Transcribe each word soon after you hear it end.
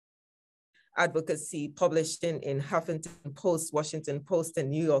advocacy, publishing in Huffington Post, Washington Post, and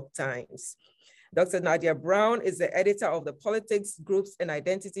New York Times. Dr. Nadia Brown is the editor of the Politics, Groups, and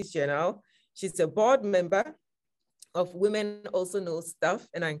Identities Journal. She's a board member of Women Also Know Stuff,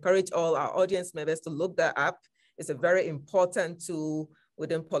 and I encourage all our audience members to look that up. It's a very important tool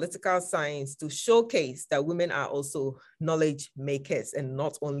within political science to showcase that women are also knowledge makers and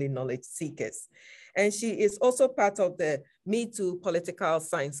not only knowledge seekers. And she is also part of the Me Too Political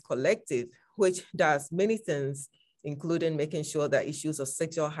Science Collective, which does many things, including making sure that issues of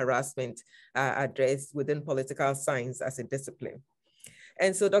sexual harassment are addressed within political science as a discipline.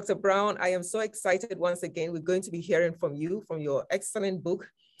 And so, Dr. Brown, I am so excited once again. We're going to be hearing from you, from your excellent book.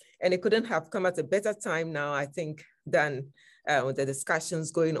 And it couldn't have come at a better time now, I think, than the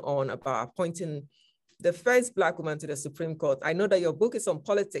discussions going on about appointing the first Black woman to the Supreme Court. I know that your book is on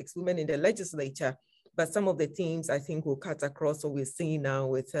politics, women in the legislature, but some of the themes I think will cut across what we're seeing now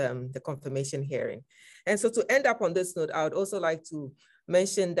with the confirmation hearing. And so to end up on this note, I would also like to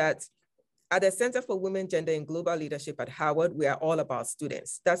mention that at the Center for Women, Gender, and Global Leadership at Howard, we are all about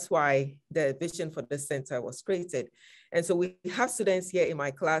students. That's why the vision for the center was created. And so we have students here in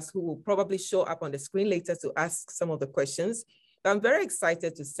my class who will probably show up on the screen later to ask some of the questions. But I'm very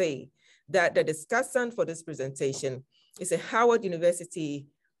excited to say that the discussant for this presentation is a Howard University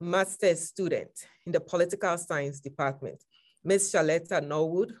master's student in the political science department, Ms. Shaletta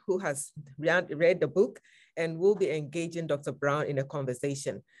Norwood, who has read the book and will be engaging Dr. Brown in a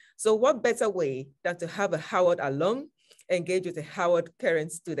conversation. So what better way than to have a Howard alum engage with a Howard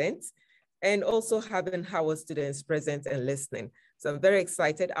current student, and also having Howard students present and listening. So I'm very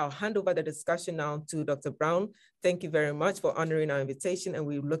excited. I'll hand over the discussion now to Dr. Brown. Thank you very much for honoring our invitation, and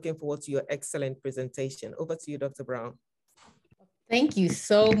we're looking forward to your excellent presentation. Over to you, Dr. Brown. Thank you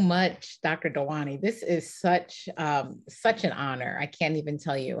so much, Dr. Dewani. This is such an honor. I can't even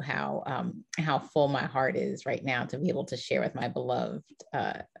tell you how full my heart is right now to be able to share with my beloved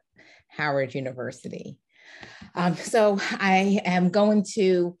Howard University. So I am going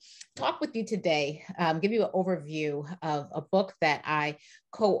to talk with you today, give you an overview of a book that I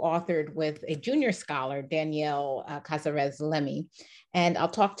co-authored with a junior scholar, Danielle Cazares-Lemy. And I'll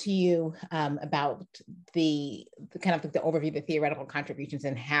talk to you about the kind of the overview, the theoretical contributions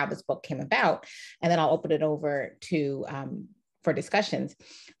and how this book came about. And then I'll open it over to for discussions.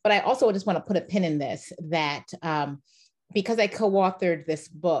 But I also just want to put a pin in this, that because I co-authored this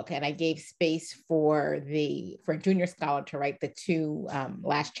book and I gave space for a junior scholar to write the two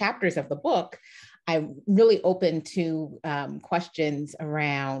last chapters of the book, I'm really open to questions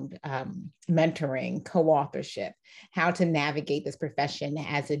around mentoring, co-authorship, how to navigate this profession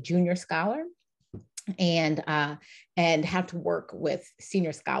as a junior scholar, and how to work with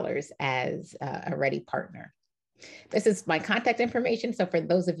senior scholars as a ready partner. This is my contact information. So for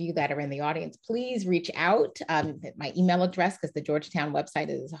those of you that are in the audience, please reach out. My email address, because the Georgetown website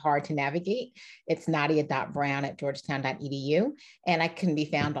is hard to navigate. It's nadia.brown@georgetown.edu. And I can be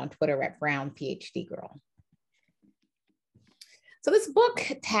found on Twitter at Brown PhD Girl. So this book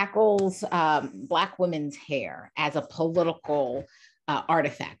tackles Black women's hair as a political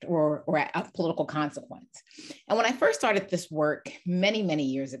artifact or a political consequence. And when I first started this work many, many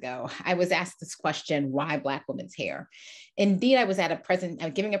years ago, I was asked this question: why Black women's hair? Indeed, I was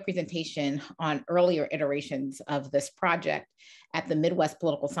giving a presentation on earlier iterations of this project at the Midwest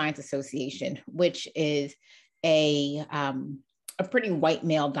Political Science Association, which is a pretty white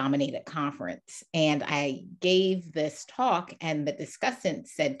male dominated conference. And I gave this talk, and the discussant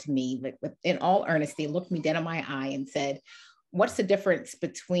said to me, in all earnesty, looked me dead in my eye and said, what's the difference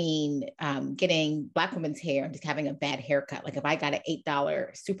between getting Black women's hair and just having a bad haircut? Like if I got an $8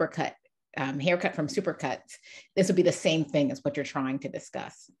 supercut haircut from Supercuts, this would be the same thing as what you're trying to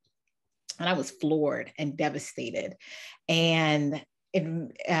discuss. And I was floored and devastated. And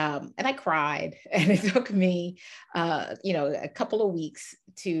I cried, and it took me, a couple of weeks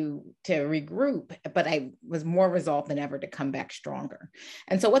to regroup, but I was more resolved than ever to come back stronger.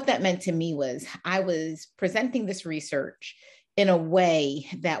 And so what that meant to me was I was presenting this research in a way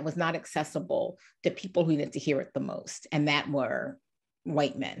that was not accessible to people who needed to hear it the most, and that were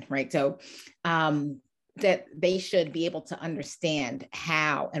white men, right? So that they should be able to understand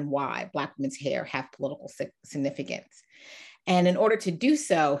how and why Black women's hair have political significance. And in order to do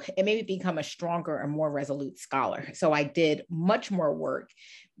so, it made me become a stronger and more resolute scholar. So I did much more work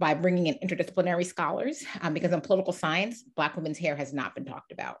by bringing in interdisciplinary scholars, because in political science, Black women's hair has not been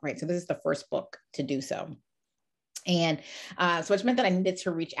talked about, right? So this is the first book to do so. And so it's meant that I needed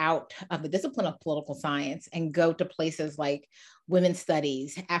to reach out of the discipline of political science and go to places like women's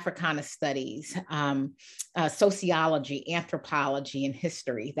studies, Africana studies, sociology, anthropology, and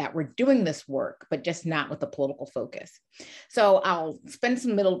history that were doing this work, but just not with a political focus. So I'll spend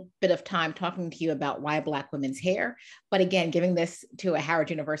some little bit of time talking to you about why Black women's hair, but again, giving this to a Howard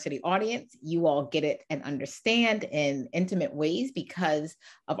University audience, you all get it and understand in intimate ways because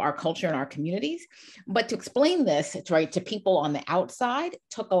of our culture and our communities. But to explain this, right, to people on the outside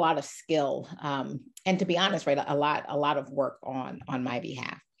took a lot of skill, and to be honest, right, a lot of work on my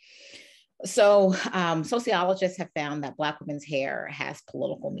behalf. So sociologists have found that Black women's hair has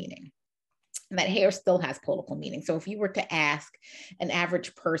political meaning. That hair still has political meaning. So if you were to ask an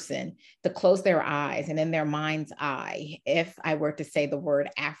average person to close their eyes and in their mind's eye, if I were to say the word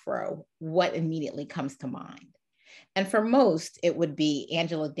Afro, what immediately comes to mind? And for most, it would be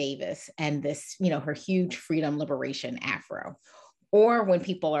Angela Davis and this, her huge freedom liberation Afro. Or when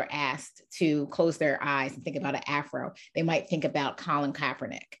people are asked to close their eyes and think about an Afro, they might think about Colin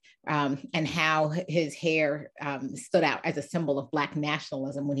Kaepernick and how his hair stood out as a symbol of Black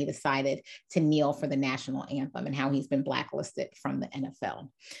nationalism when he decided to kneel for the national anthem, and how he's been blacklisted from the NFL.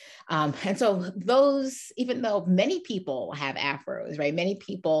 And so those, even though many people have Afros, right? Many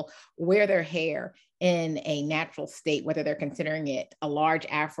people wear their hair in a natural state, whether they're considering it a large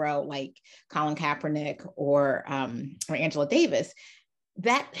Afro like Colin Kaepernick or Angela Davis,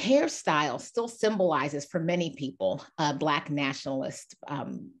 that hairstyle still symbolizes for many people a Black nationalist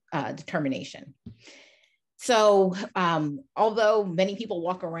determination. So although many people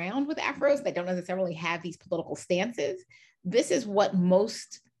walk around with Afros that don't necessarily have these political stances, this is what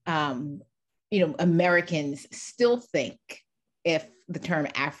most Americans still think if the term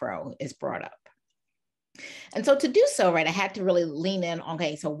Afro is brought up. And so to do so, right, I had to really lean in,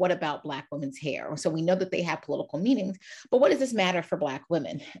 okay, so what about Black women's hair? So we know that they have political meanings, but what does this matter for Black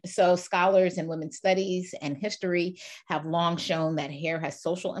women? So scholars in women's studies and history have long shown that hair has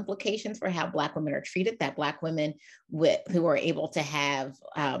social implications for how Black women are treated, that Black women who are able to have,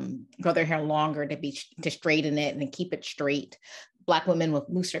 grow their hair longer to straighten it and keep it straight, Black women with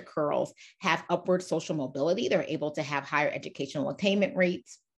looser curls have upward social mobility. They're able to have higher educational attainment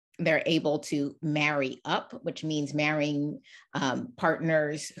rates. They're able to marry up, which means marrying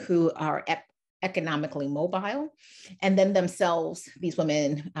partners who are economically mobile. And then themselves, these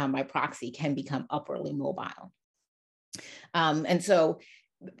women by proxy can become upwardly mobile. And so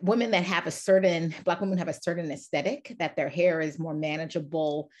women that have Black women have a certain aesthetic, that their hair is more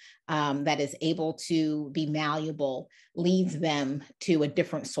manageable, that is able to be malleable, leads them to a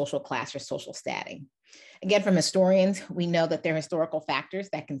different social class or social status. Again, from historians, we know that there are historical factors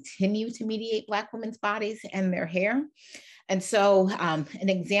that continue to mediate Black women's bodies and their hair. And so an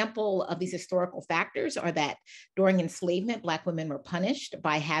example of these historical factors are that during enslavement, Black women were punished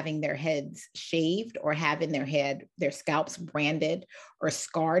by having their heads shaved or having their scalps branded or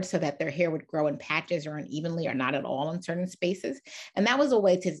scarred so that their hair would grow in patches or unevenly or not at all in certain spaces. And that was a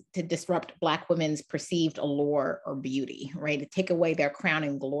way to disrupt Black women's perceived allure or beauty, right? To take away their crown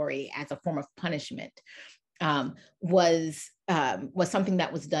and glory as a form of punishment. Was something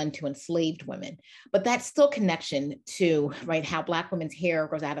that was done to enslaved women. But that's still connection to, right, how Black women's hair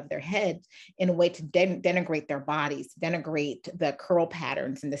grows out of their heads in a way to denigrate their bodies, to denigrate the curl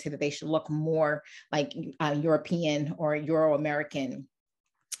patterns, and to say that they should look more like European or Euro-American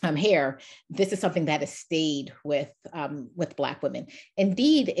hair. This is something that has stayed with Black women.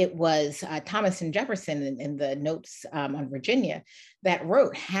 Indeed, it was Thomas and Jefferson in the notes on Virginia that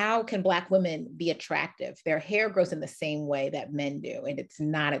wrote, how can Black women be attractive? Their hair grows in the same way that men do, and it's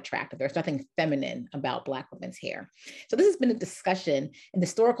not attractive. There's nothing feminine about Black women's hair. So this has been a discussion, an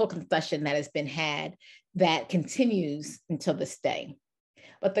historical discussion that has been had that continues until this day.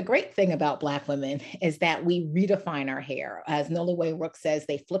 But the great thing about Black women is that we redefine our hair. As Noliwe Rook says,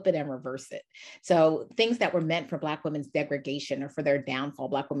 they flip it and reverse it. So things that were meant for Black women's degradation or for their downfall,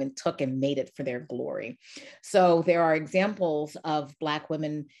 Black women took and made it for their glory. So there are examples of Black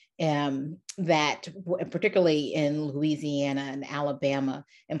women that, particularly in Louisiana and Alabama,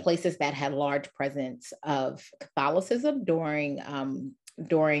 and places that had large presence of Catholicism during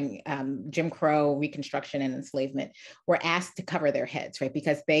Jim Crow, Reconstruction, and enslavement, were asked to cover their heads, right?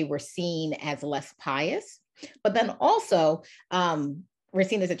 Because they were seen as less pious, but then also were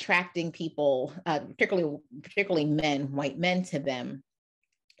seen as attracting people, particularly men, white men, to them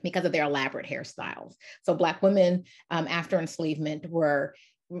because of their elaborate hairstyles. So Black women after enslavement were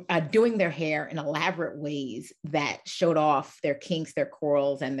doing their hair in elaborate ways that showed off their kinks, their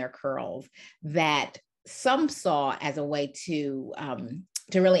coils, and their curls, that some saw as a way to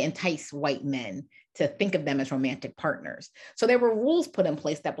really entice white men to think of them as romantic partners. So there were rules put in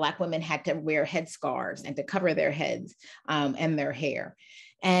place that Black women had to wear headscarves and to cover their heads and their hair.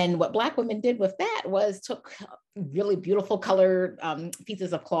 And what Black women did with that was took really beautiful colored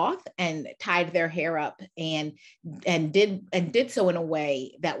pieces of cloth and tied their hair up and did so in a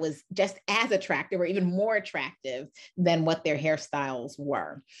way that was just as attractive or even more attractive than what their hairstyles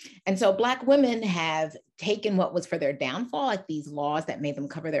were. And so Black women have taken what was for their downfall, like these laws that made them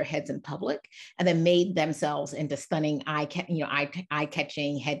cover their heads in public, and then made themselves into stunning,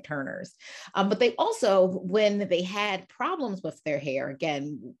 eye-catching head turners. But they also, when they had problems with their hair,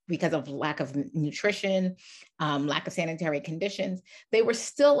 again, because of lack of nutrition, lack of sanitary conditions, they were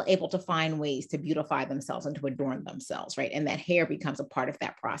still able to find ways to beautify themselves and to adorn themselves, right? And that hair becomes a part of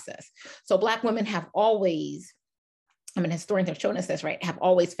that process. So Black women have always, historians have shown us this, right, have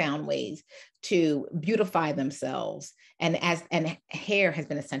always found ways to beautify themselves. And hair has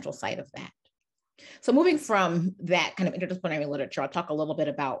been a central site of that. So moving from that kind of interdisciplinary literature, I'll talk a little bit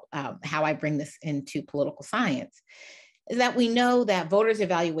about how I bring this into political science, is that we know that voters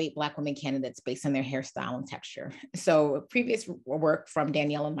evaluate Black women candidates based on their hairstyle and texture. So previous work from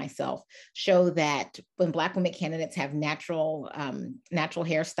Danielle and myself show that when Black women candidates have natural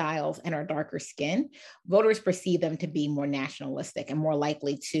hairstyles and are darker skin, voters perceive them to be more nationalistic and more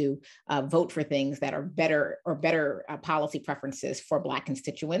likely to vote for things that are better policy preferences for Black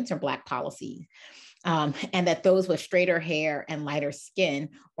constituents or Black policies. And that those with straighter hair and lighter skin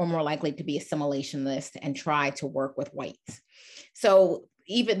are more likely to be assimilationist and try to work with whites. So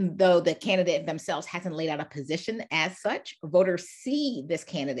even though the candidate themselves hasn't laid out a position as such, voters see this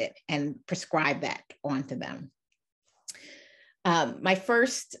candidate and prescribe that onto them.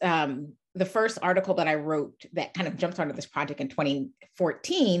 The first article that I wrote that kind of jumped onto this project in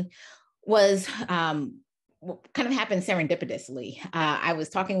 2014 was kind of happened serendipitously. I was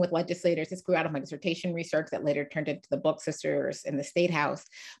talking with legislators. This grew out of my dissertation research that later turned into the book Sisters in the State House.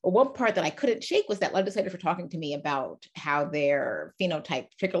 But one part that I couldn't shake was that legislators were talking to me about how their phenotype,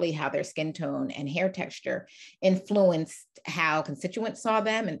 particularly how their skin tone and hair texture, influenced how constituents saw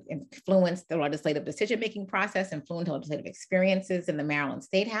them and influenced the legislative decision-making process, influenced legislative experiences in the Maryland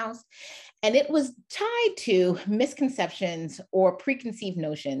State House. And it was tied to misconceptions or preconceived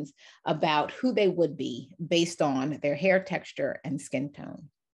notions about who they would be based on their hair texture and skin tone.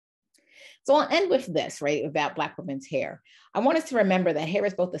 So I'll end with this, right, about Black women's hair. I want us to remember that hair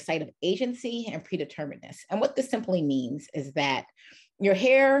is both the site of agency and predeterminedness. And what this simply means is that your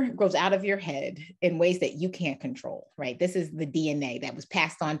hair grows out of your head in ways that you can't control, right? This is the DNA that was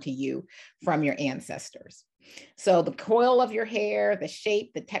passed on to you from your ancestors. So the coil of your hair, the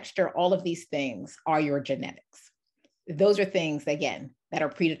shape, the texture, all of these things are your genetics. Those are things, again, that are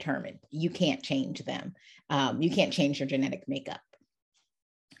predetermined. You can't change them. You can't change your genetic makeup.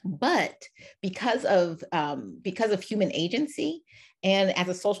 But because of human agency and as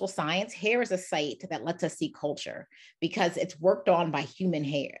a social science, hair is a site that lets us see culture because it's worked on by human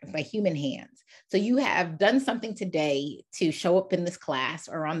hands. So you have done something today to show up in this class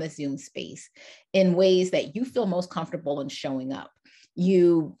or on the Zoom space in ways that you feel most comfortable in showing up.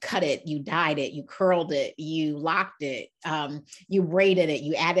 You cut it, you dyed it, you curled it, you locked it, you braided it,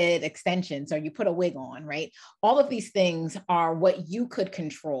 you added extensions, or you put a wig on, right? All of these things are what you could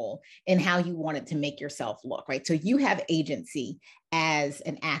control in how you wanted to make yourself look, right? So you have agency as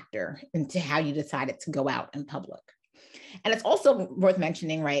an actor into how you decided to go out in public. And it's also worth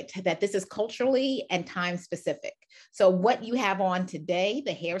mentioning, right, that this is culturally and time specific. So what you have on today,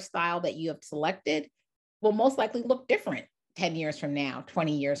 the hairstyle that you have selected, will most likely look different 10 years from now,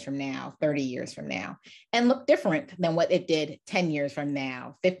 20 years from now, 30 years from now, and look different than what it did 10 years from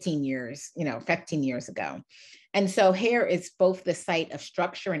now, 15 years ago. And so hair is both the site of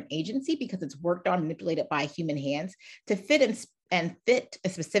structure and agency because it's worked on, manipulated by human hands to fit a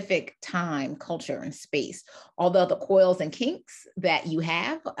specific time, culture, and space. Although the coils and kinks that you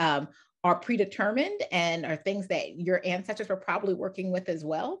have are predetermined and are things that your ancestors were probably working with as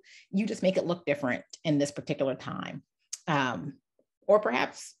well, you just make it look different in this particular time. Or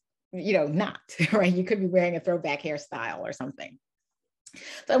perhaps, not, right? You could be wearing a throwback hairstyle or something.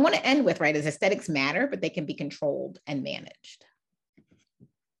 So I want to end with, right, is aesthetics matter, but they can be controlled and managed.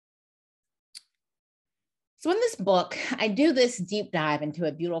 So in this book, I do this deep dive into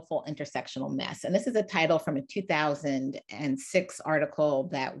a beautiful intersectional mess. And this is a title from a 2006 article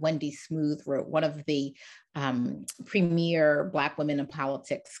that Wendy Smoot wrote, one of the premier Black women in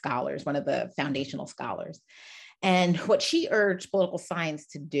politics scholars, one of the foundational scholars. And what she urged political science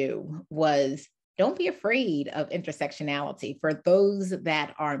to do was don't be afraid of intersectionality. For those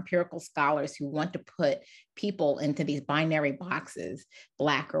that are empirical scholars who want to put people into these binary boxes,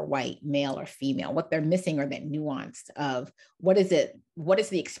 Black or white, male or female, what they're missing are that nuance of what is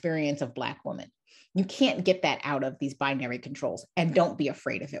the experience of Black woman? You can't get that out of these binary controls, and don't be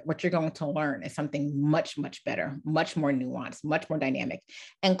afraid of it. What you're going to learn is something much, much better, much more nuanced, much more dynamic,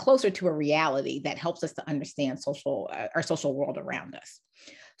 and closer to a reality that helps us to understand our social world around us.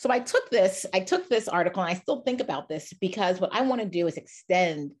 So I took this article, and I still think about this because what I want to do is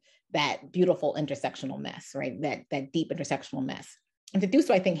extend that beautiful intersectional mess, right? That deep intersectional mess. And to do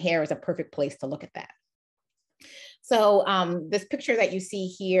so, I think hair is a perfect place to look at that. So this picture that you see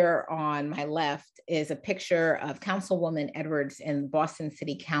here on my left is a picture of Councilwoman Edwards in Boston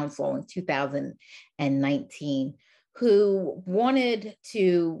City Council in 2019, who wanted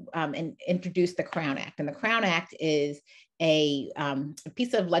to introduce the Crown Act. And the Crown Act is a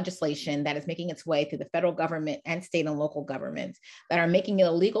piece of legislation that is making its way through the federal government and state and local governments that are making it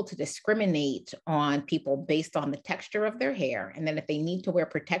illegal to discriminate on people based on the texture of their hair. And then if they need to wear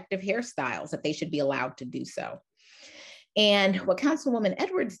protective hairstyles, that they should be allowed to do so. And what Councilwoman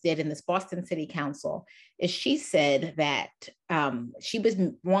Edwards did in this Boston City Council is she said that she was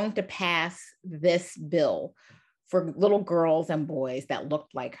wanting to pass this bill for little girls and boys that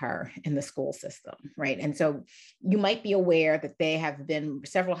looked like her in the school system, right? And so you might be aware that there have been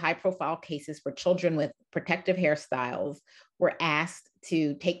several high-profile cases where children with protective hairstyles were asked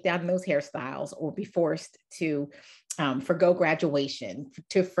to take down those hairstyles or be forced to forgo graduation,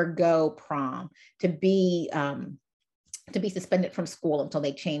 to forgo prom, to be suspended from school until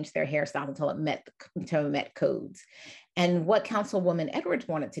they changed their hairstyle, until it met codes. And what Councilwoman Edwards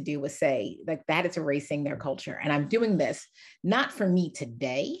wanted to do was say, like, that is erasing their culture. And I'm doing this not for me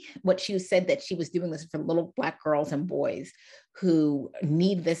today. What she said that she was doing this for little Black girls and boys who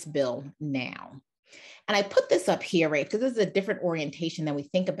need this bill now. And I put this up here, right, because this is a different orientation than we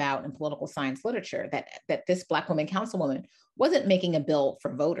think about in political science literature, that this Black woman councilwoman wasn't making a bill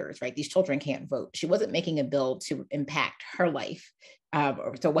for voters, right? These children can't vote. She wasn't making a bill to impact her life.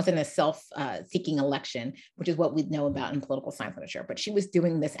 So it wasn't a self-seeking election, which is what we know about in political science literature. But she was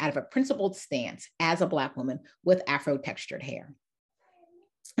doing this out of a principled stance as a Black woman with Afro-textured hair.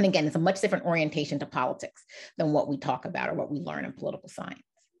 And again, it's a much different orientation to politics than what we talk about or what we learn in political science.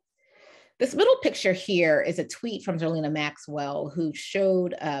 This middle picture here is a tweet from Zerlina Maxwell, who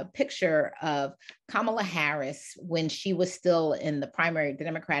showed a picture of Kamala Harris when she was still in the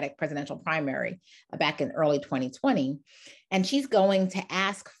Democratic presidential primary back in early 2020. And she's going to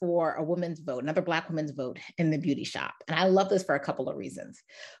ask for a woman's vote, another Black woman's vote in the beauty shop. And I love this for a couple of reasons.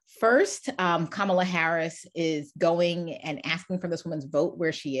 First, Kamala Harris is going and asking for this woman's vote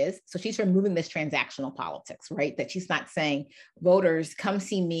where she is. So she's removing this transactional politics, right? That she's not saying, voters, come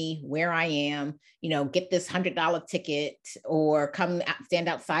see me where I am, get this $100 ticket or come stand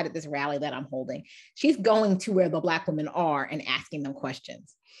outside at this rally that I'm holding. She's going to where the Black women are and asking them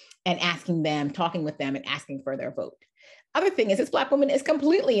questions and asking them, talking with them and asking for their vote. Other thing is this Black woman is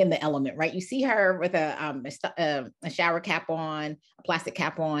completely in the element, right? You see her with a shower cap on, a plastic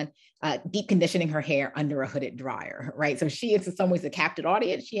cap on, deep conditioning her hair under a hooded dryer, right? So she is in some ways a captive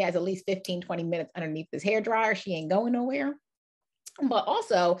audience. She has at least 15, 20 minutes underneath this hair dryer. She ain't going nowhere. But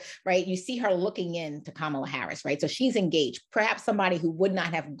also, right, you see her looking into Kamala Harris, right? So she's engaged, perhaps somebody who would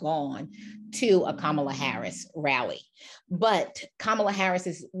not have gone to a Kamala Harris rally. But Kamala Harris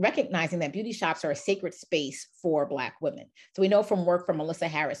is recognizing that beauty shops are a sacred space for Black women. So we know from work from Melissa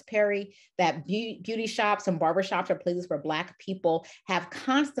Harris Perry that beauty shops and barber shops are places where Black people have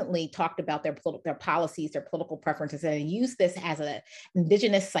constantly talked about their policies, their political preferences, and use this as an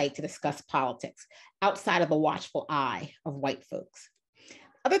indigenous site to discuss politics outside of the watchful eye of white folks.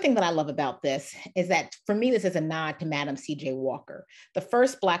 Other thing that I love about this is that for me, this is a nod to Madam C.J. Walker, the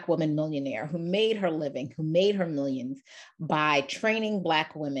first Black woman millionaire who made her living, who made her millions by training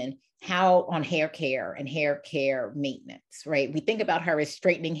Black women how on hair care and hair care maintenance, right? We think about her as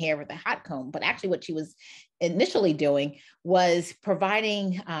straightening hair with a hot comb, but actually what she was initially doing was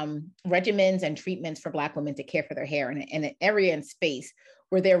providing regimens and treatments for Black women to care for their hair in an area and space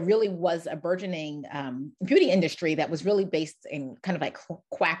where there really was a burgeoning beauty industry that was really based in kind of like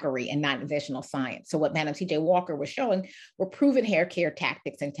quackery and not traditional science. So what Madam C.J. Walker was showing were proven hair care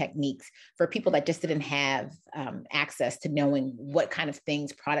tactics and techniques for people that just didn't have access to knowing what kind of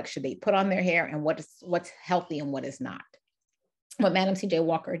things, products should they put on their hair and what's healthy and what is not. What Madam C.J.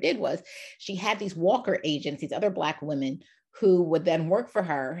 Walker did was she had these Walker agents, these other Black women who would then work for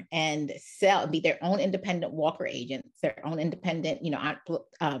her and be their own independent Walker agents, their own independent,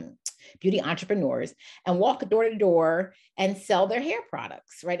 beauty entrepreneurs, and walk door to door and sell their hair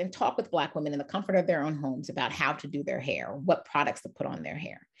products, right? And talk with Black women in the comfort of their own homes about how to do their hair, what products to put on their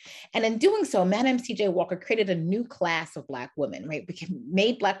hair. And in doing so, Madam C.J. Walker created a new class of Black women, right?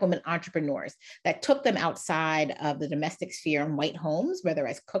 Made Black women entrepreneurs that took them outside of the domestic sphere in white homes, whether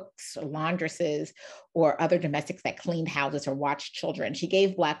as cooks, or laundresses, or other domestics that cleaned houses or watched children. She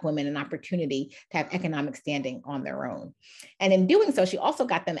gave Black women an opportunity to have economic standing on their own. And in doing so, she also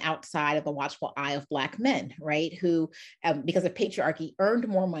got them outside of the watchful eye of Black men, right? Who, because of patriarchy, earned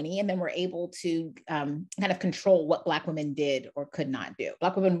more money and then were able to kind of control what Black women did or could not do.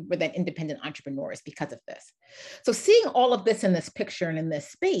 Black women were then independent entrepreneurs because of this. So seeing all of this in this picture and in this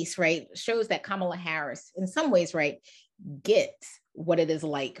space, right, shows that Kamala Harris, in some ways, right, gets what it is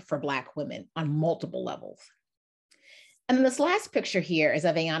like for Black women on multiple levels. And then this last picture here is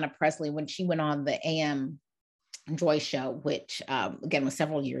of Ayanna Pressley when she went on the AM Joy show, which again was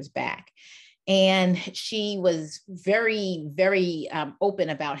several years back. And she was very, very open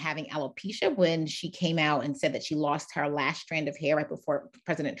about having alopecia when she came out and said that she lost her last strand of hair right before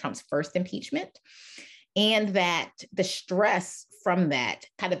President Trump's first impeachment. And that the stress from that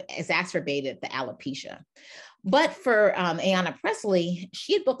kind of exacerbated the alopecia. But for Ayanna Pressley,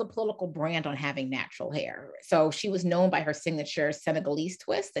 she had built a political brand on having natural hair. So she was known by her signature Senegalese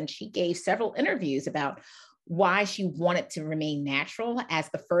twist, and she gave several interviews about why she wanted to remain natural as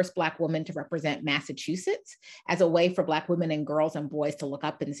the first Black woman to represent Massachusetts, as a way for Black women and girls and boys to look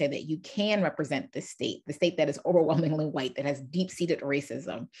up and say that you can represent this state, the state that is overwhelmingly white, that has deep-seated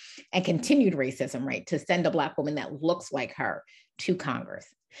racism and continued racism, right, to send a Black woman that looks like her to Congress.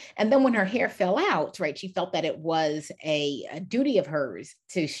 And then when her hair fell out, right, she felt that it was a duty of hers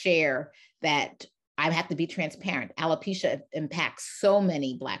to share that I have to be transparent. Alopecia impacts so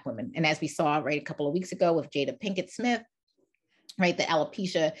many Black women. And as we saw, right, a couple of weeks ago with Jada Pinkett Smith, right, the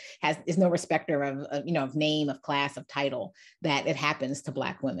alopecia is no respecter of name, of class, of title, that it happens to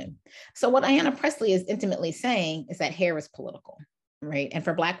Black women. So what Ayanna Pressley is intimately saying is that hair is political, right? And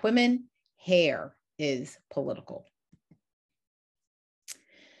for Black women, hair is political.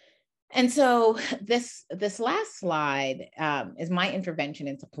 And so this last slide is my intervention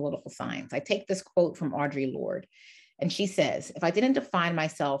into political science. I take this quote from Audre Lorde, and she says, "If I didn't define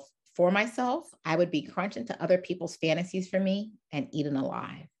myself for myself, I would be crunched into other people's fantasies for me and eaten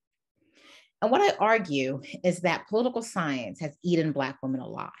alive." And what I argue is that political science has eaten Black women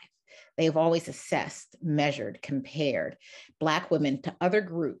alive. They've always assessed, measured, compared Black women to other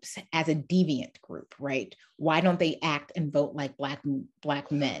groups as a deviant group, right? Why don't they act and vote like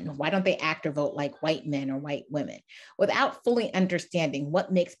Black men? Why don't they act or vote like white men or white women? Without fully understanding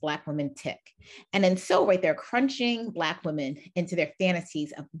what makes Black women tick. And then so, right, they're crunching Black women into their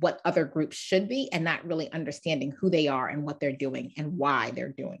fantasies of what other groups should be and not really understanding who they are and what they're doing and why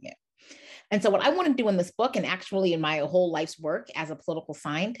they're doing it. And so what I want to do in this book, and actually in my whole life's work as a political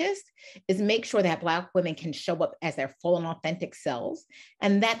scientist, is make sure that Black women can show up as their full and authentic selves,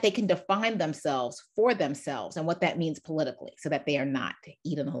 and that they can define themselves for themselves and what that means politically, so that they are not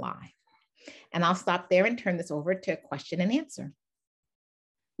eaten alive. And I'll stop there and turn this over to question and answer.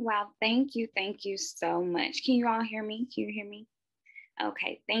 Wow, thank you so much. Can you all hear me? Can you hear me?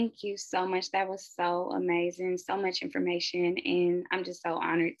 Okay, thank you so much. That was so amazing, so much information, and I'm just so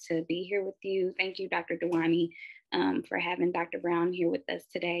honored to be here with you. Thank you, Dr. Dewani, for having Dr. Brown here with us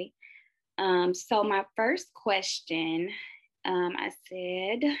today. So my first question, I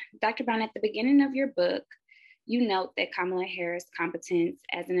said, Dr. Brown, at the beginning of your book, you note that Kamala Harris' competence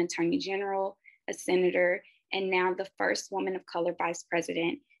as an attorney general, a senator, and now the first woman of color vice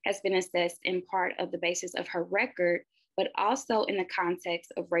president has been assessed in part of the basis of her record, but also in the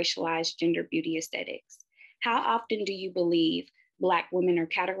context of racialized gender beauty aesthetics. How often do you believe Black women are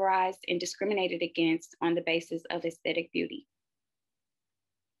categorized and discriminated against on the basis of aesthetic beauty?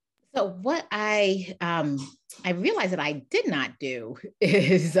 So what I realized that I did not do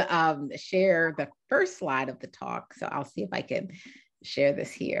is share the first slide of the talk. So I'll see if I can share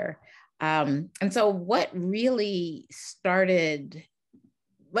this here. And so what really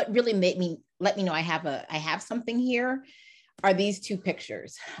made me let me know I have something here are these two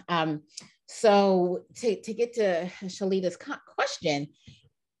pictures. So to get to Shalita's question,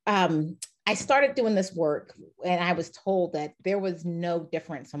 I started doing this work and I was told that there was no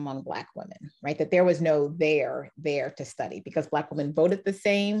difference among Black women, right? That there was no there to study because Black women voted the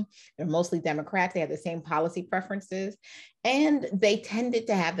same. They're mostly Democrats. They have the same policy preferences, and they tended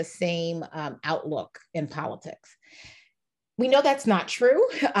to have the same outlook in politics. We know that's not true,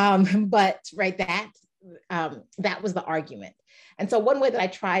 but right, that that was the argument. And so one way that I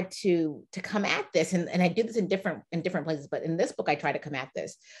tried to come at this, and I do this in different places, but in this book, I try to come at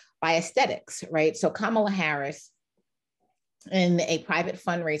this by aesthetics, right? So Kamala Harris, in a private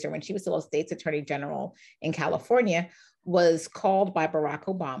fundraiser when she was still a state's attorney general in California, was called by Barack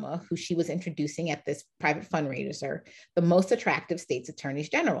Obama, who she was introducing at this private fundraiser, the most attractive state's attorneys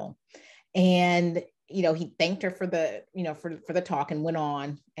general. And he thanked her for the, for the talk and went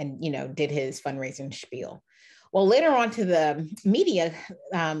on and, did his fundraising spiel. Well, later on to the media,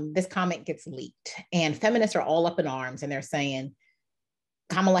 this comment gets leaked and feminists are all up in arms and they're saying,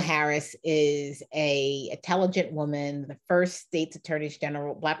 Kamala Harris is an intelligent woman, the first state's attorneys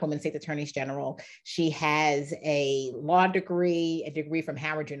general, Black woman state's attorneys general. She has a law degree, a degree from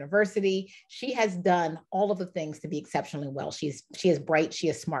Howard University. She has done all of the things to be exceptionally well. She is bright, she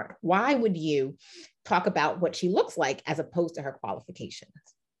is smart. Why would you talk about what she looks like as opposed to her qualifications?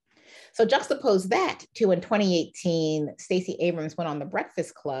 So juxtapose that to in 2018, Stacey Abrams went on The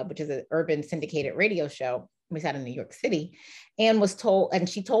Breakfast Club, which is an urban syndicated radio show. We sat in New York City, and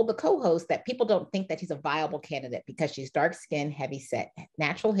she told the co-host that people don't think that she's a viable candidate because she's dark-skinned, heavy-set,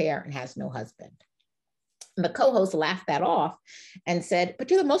 natural hair, and has no husband. And the co-host laughed that off and said,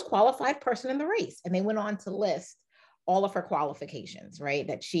 but you're the most qualified person in the race. And they went on to list all of her qualifications, right?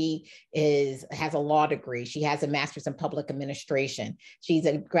 That she has a law degree. She has a master's in public administration. She's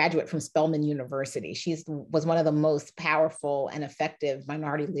a graduate from Spelman University. She was one of the most powerful and effective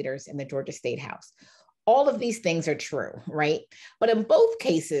minority leaders in the Georgia State House. All of these things are true, right? But in both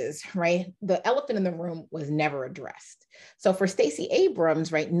cases, right, the elephant in the room was never addressed. So for Stacey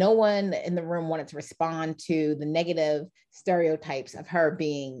Abrams, right, no one in the room wanted to respond to the negative stereotypes of her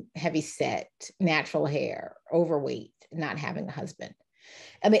being heavyset, natural hair, overweight, not having a husband.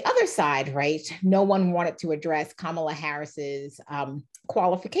 And the other side, right, no one wanted to address Kamala Harris's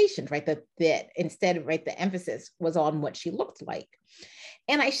qualifications, right? That instead, right, the emphasis was on what she looked like.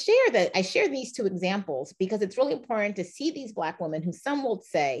 And I share these two examples because it's really important to see these Black women who some will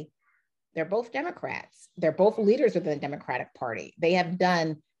say they're both Democrats. They're both leaders within the Democratic Party.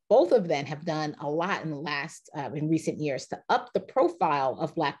 Both of them have done a lot in recent years to up the profile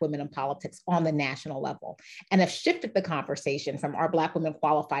of Black women in politics on the national level and have shifted the conversation from are Black women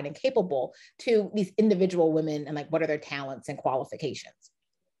qualified and capable to these individual women and like, what are their talents and qualifications?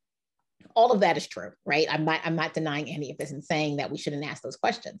 All of that is true, right? I'm not denying any of this and saying that we shouldn't ask those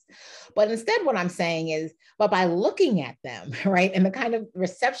questions. But instead, what I'm saying is, but by looking at them, right, and the kind of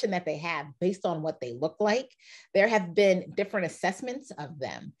reception that they have based on what they look like, there have been different assessments of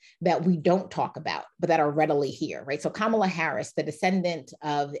them that we don't talk about, but that are readily here, right? So Kamala Harris, the descendant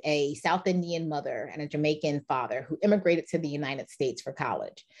of a South Indian mother and a Jamaican father who immigrated to the United States for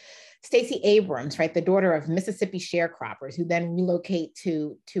college. Stacey Abrams, right, the daughter of Mississippi sharecroppers who then relocate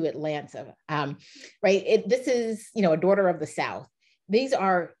to Atlanta, right? This is, a daughter of the South. These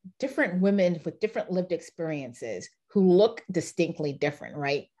are different women with different lived experiences who look distinctly different,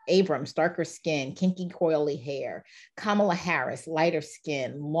 right? Abrams, darker skin, kinky, coily hair. Kamala Harris, lighter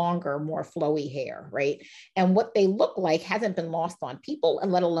skin, longer, more flowy hair, right? And what they look like hasn't been lost on people,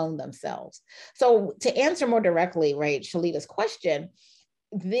 and let alone themselves. So to answer more directly, right, Shalita's question,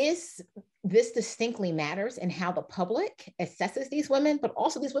 this distinctly matters in how the public assesses these women, but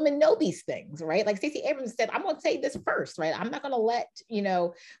also these women know these things, right? Like Stacey Abrams said, I'm going to say this first, right? I'm not going to let,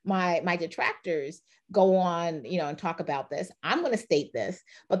 my detractors go on, and talk about this. I'm going to state this,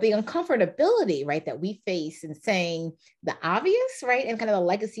 but the uncomfortability, right, that we face in saying the obvious, right, and kind of the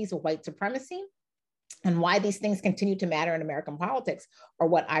legacies of white supremacy and why these things continue to matter in American politics are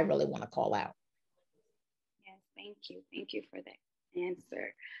what I really want to call out. Yes, thank you. Thank you for that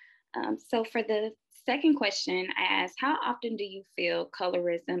answer. So for the second question, I asked, how often do you feel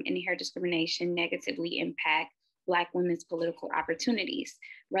colorism and hair discrimination negatively impact Black women's political opportunities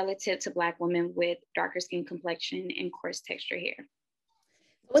relative to Black women with darker skin complexion and coarse texture hair?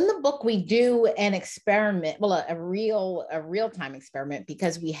 In the book, we do an experiment, a real-time experiment,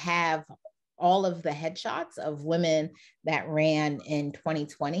 because we have all of the headshots of women that ran in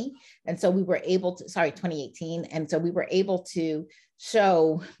 2020. And so we were able to, 2018. And so we were able to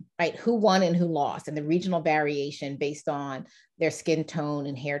show, right, who won and who lost and the regional variation based on their skin tone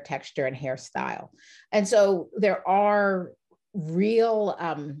and hair texture and hairstyle. And so there are real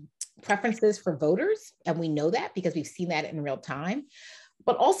preferences for voters. And we know that because we've seen that in real time.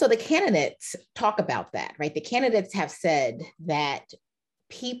 But also the candidates talk about that, right? The candidates have said that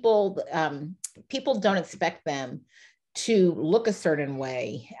people don't expect them to look a certain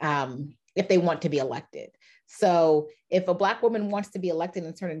way if they want to be elected. So if a Black woman wants to be elected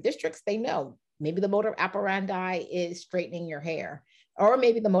in certain districts, they know maybe the voter operandi is straightening your hair or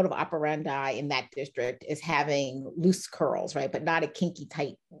maybe the modus operandi in that district is having loose curls, right? But not a kinky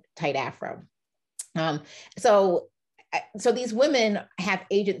tight afro. So these women have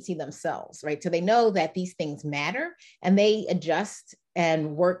agency themselves, right? So they know that these things matter and they adjust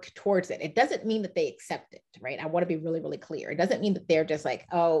and work towards it. It doesn't mean that they accept it, right? I want to be really, really clear. It doesn't mean that they're just like,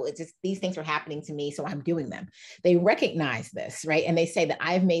 oh, it's just these things are happening to me, so I'm doing them. They recognize this, right? And they say that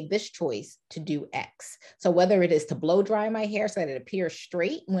I've made this choice to do X. So whether it is to blow dry my hair so that it appears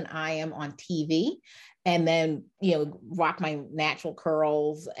straight when I am on TV, and then, rock my natural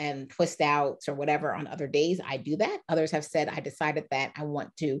curls and twist outs or whatever on other days, I do that. Others have said, I decided that I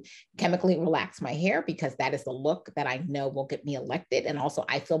want to chemically relax my hair because that is the look that I know will get me elected. And also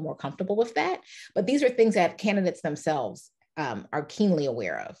I feel more comfortable with that. But these are things that candidates themselves are keenly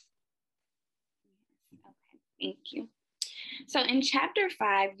aware of. Okay, thank you. So in Chapter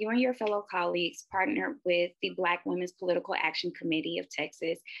 5, you and your fellow colleagues partnered with the Black Women's Political Action Committee of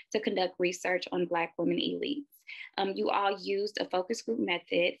Texas to conduct research on Black women elites. You all used a focus group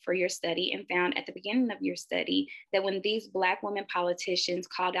method for your study and found at the beginning of your study that when these Black women politicians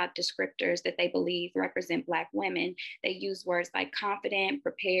called out descriptors that they believe represent Black women, they used words like confident,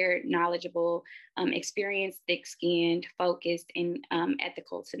 prepared, knowledgeable, experienced, thick-skinned, focused, and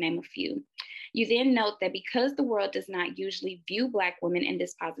ethical, to name a few. You then note that because the world does not usually view Black women in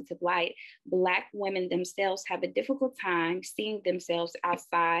this positive light, Black women themselves have a difficult time seeing themselves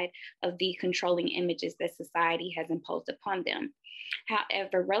outside of the controlling images that society has imposed upon them.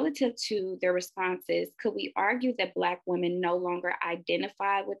 However, relative to their responses, could we argue that Black women no longer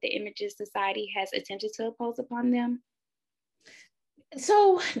identify with the images society has attempted to impose upon them?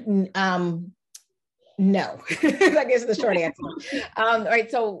 So, no, I guess the short answer. Right.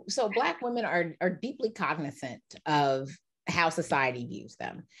 So Black women are deeply cognizant of how society views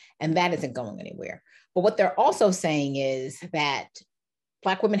them, and that isn't going anywhere. But what they're also saying is that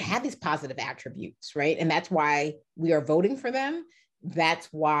Black women have these positive attributes, right? And that's why we are voting for them. That's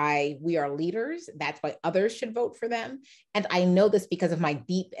why we are leaders. That's why others should vote for them. And I know this because of my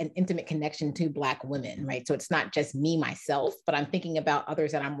deep and intimate connection to Black women, right? So it's not just me, myself, but I'm thinking about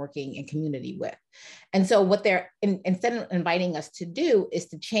others that I'm working in community with. And so what they're instead of inviting us to do is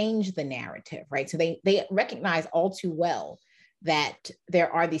to change the narrative, right? So they recognize all too well that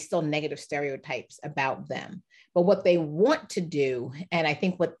there are these still negative stereotypes about them. But what they want to do, and I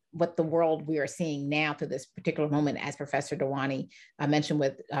think what the world we are seeing now to this particular moment, as Professor Dewani mentioned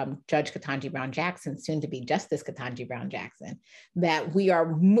with Judge Ketanji Brown Jackson, soon to be Justice Ketanji Brown Jackson, that we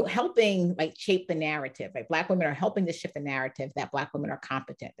are helping shape the narrative. Right? Black women are helping to shift the narrative that Black women are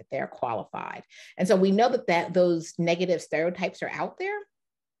competent, that they're qualified. And so we know that those negative stereotypes are out there.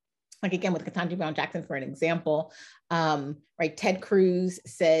 Like again, with Ketanji Brown Jackson, for an example, right? Ted Cruz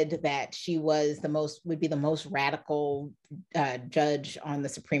said that she would be the most radical judge on the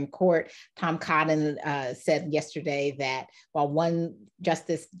Supreme Court. Tom Cotton said yesterday that while one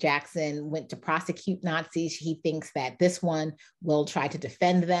Justice Jackson went to prosecute Nazis, he thinks that this one will try to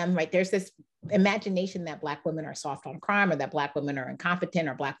defend them, right? There's this imagination that Black women are soft on crime, or that Black women are incompetent,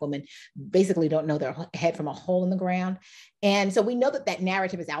 or Black women basically don't know their head from a hole in the ground. And so we know that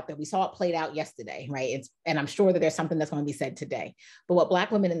narrative is out there. We saw it played out yesterday, right? And I'm sure that there's something that's going to be said today. But what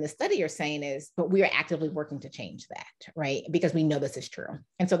Black women in the study are saying is, but we are actively working to change that, right? Because we know this is true.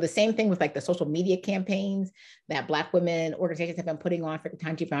 And so the same thing with the social media campaigns that Black women organizations have been putting on for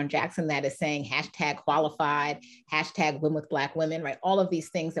Ketanji Brown Jackson, that is saying #qualified, #win with Black women, right? All of these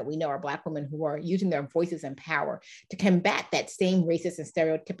things that we know are Black women who are using their voices and power to combat that same racist and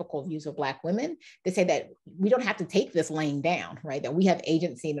stereotypical views of Black women, to say that we don't have to take this lane down, right? That we have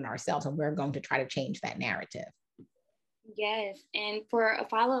agency in ourselves, and we're going to try to change that narrative. Yes, and for a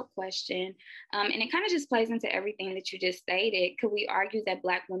follow-up question, and it kind of just plays into everything that you just stated, could we argue that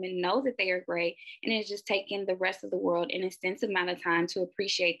Black women know that they are great, and it's just taking the rest of the world an extensive amount of time to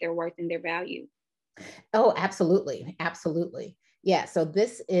appreciate their worth and their value? Oh, absolutely. Absolutely. Yeah. So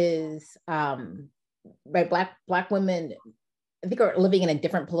this is, right, Black women, I think, are living in a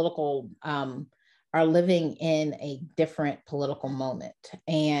different political, moment.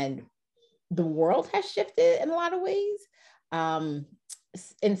 And the world has shifted in a lot of ways. And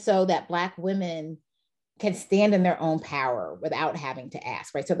so that Black women can stand in their own power without having to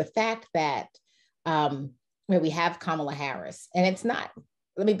ask, right? So the fact that we have Kamala Harris, and it's not,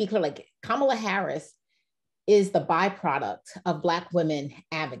 let me be clear, Kamala Harris is the byproduct of Black women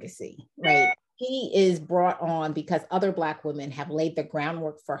advocacy, right? She is brought on because other Black women have laid the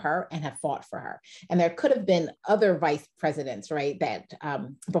groundwork for her and have fought for her. And there could have been other vice presidents, right, that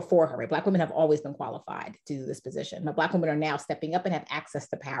before her, right? Black women have always been qualified to do this position, but Black women are now stepping up and have access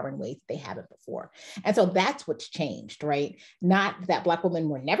to power in ways they haven't before. And so that's what's changed, right? Not that Black women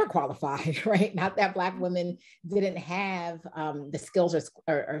were never qualified, right? Not that Black women didn't have the skills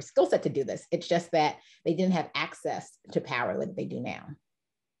or skill set to do this. It's just that they didn't have access to power like they do now.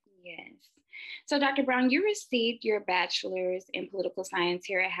 Yes. So Dr. Brown, you received your bachelor's in political science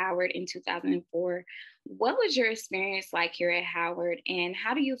here at Howard in 2004. What was your experience like here at Howard, and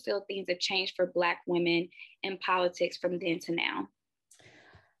how do you feel things have changed for Black women in politics from then to now?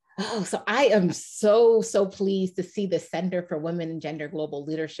 Oh, so I am so pleased to see the Center for Women and Gender Global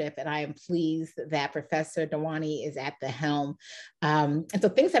Leadership, and I am pleased that Professor Dewani is at the helm. And so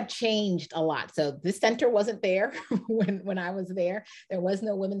things have changed a lot. So this center wasn't there when I was there. There was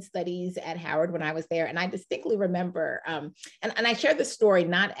no women's studies at Howard when I was there. And I distinctly remember, and I share this story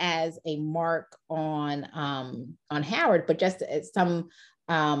not as a mark on Howard, but just as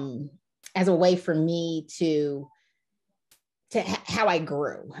as a way for me to how I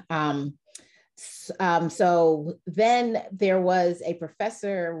grew. So then there was a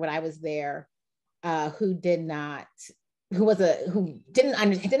professor when I was there who didn't have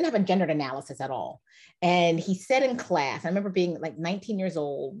a gendered analysis at all. And he said in class, I remember being like 19 years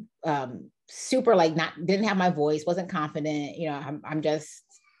old, super like didn't have my voice, wasn't confident, you know, I'm just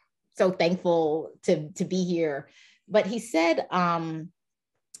so thankful to be here. But he said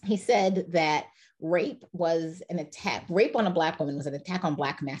that rape was an attack. Rape on a Black woman was an attack on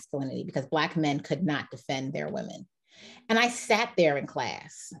Black masculinity because Black men could not defend their women. And I sat there in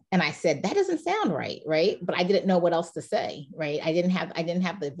class and I said, that doesn't sound right, right? But I didn't know what else to say, right? I didn't have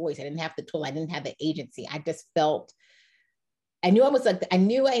the voice. I didn't have the tool. I didn't have the agency. I just felt, in hindsight,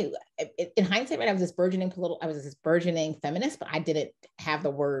 right, I was this burgeoning feminist, but I didn't have the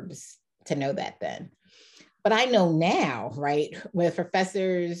words to know that then. But I know now, right, with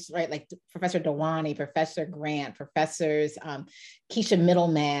professors, right, like Professor Dewani, Professor Grant, Professors Keisha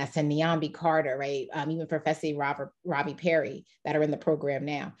Middlemass and Nyambi Carter, right, even Professor Robbie Perry that are in the program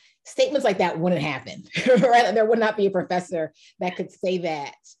now. Statements like that wouldn't happen, right? There would not be a professor that could say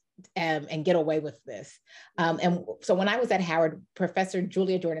that and get away with this. And so when I was at Howard, Professor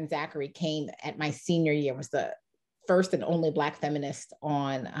Julia Jordan Zachary came at my senior year, was the first and only Black feminist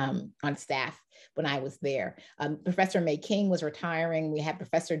on staff when I was there. Professor May King was retiring. We had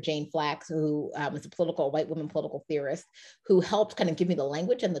Professor Jane Flax, who was a white woman political theorist, who helped kind of give me the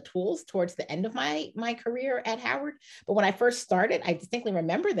language and the tools towards the end of my career at Howard. But when I first started, I distinctly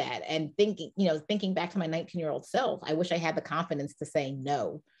remember that and thinking back to my 19-year-old self, I wish I had the confidence to say,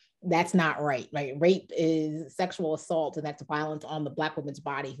 no, that's not right, right? Rape is sexual assault, and that's violence on the Black woman's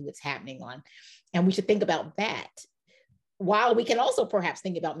body who it's happening on. And we should think about that, while we can also perhaps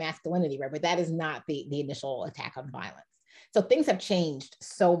think about masculinity, right? But that is not the initial attack on violence. So things have changed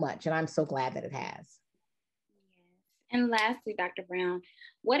so much, and I'm so glad that it has. Yes. And lastly, Dr. Brown,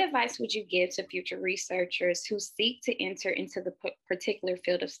 what advice would you give to future researchers who seek to enter into the particular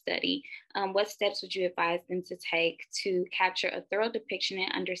field of study? What steps would you advise them to take to capture a thorough depiction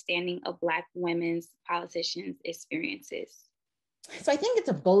and understanding of Black women's politicians' experiences? So I think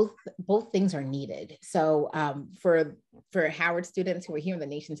it's both things are needed. So for Howard students who are here in the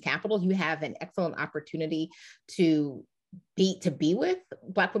nation's capital, you have an excellent opportunity to be with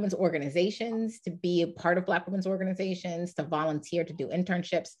Black women's organizations, to be a part of Black women's organizations, to volunteer, to do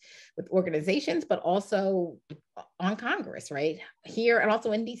internships with organizations, but also on Congress, right? Here and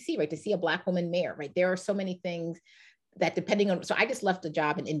also in DC, right? To see a Black woman mayor, right? There are so many things that so I just left a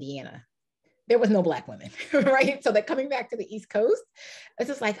job in Indiana. There was no Black women, right? So that coming back to the East Coast, it's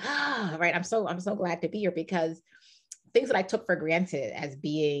just like, right. I'm so glad to be here, because things that I took for granted as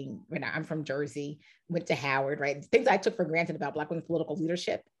being, I'm from Jersey, went to Howard, right? Things I took for granted about Black women's political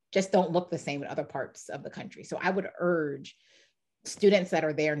leadership just don't look the same in other parts of the country. So I would urge students that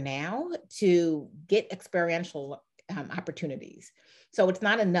are there now to get experiential opportunities. So it's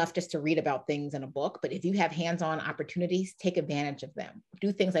not enough just to read about things in a book, but if you have hands-on opportunities, take advantage of them.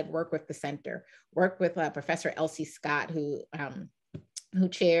 Do things like work with the center, work with Professor Elsie Scott, who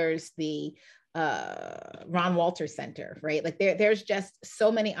chairs the Ron Walters Center, right? Like there's just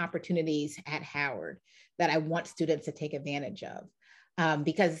so many opportunities at Howard that I want students to take advantage of,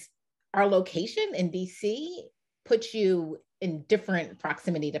 because our location in DC puts you in different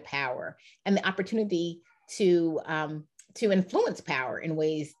proximity to power and the opportunity to influence power in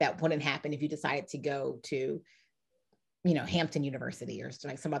ways that wouldn't happen if you decided to go to Hampton University or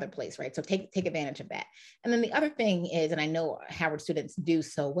like some other place, right? So take advantage of that. And then the other thing is, and I know Howard students do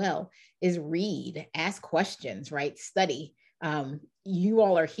so well, is read, ask questions, right? Study. You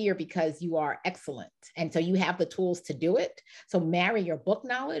all are here because you are excellent. And so you have the tools to do it. So marry your book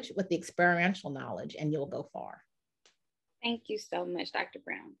knowledge with the experiential knowledge and you'll go far. Thank you so much, Dr.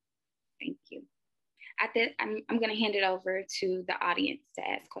 Brown. Thank you. I'm going to hand it over to the audience to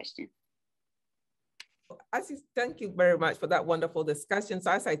ask questions. Thank you very much for that wonderful discussion.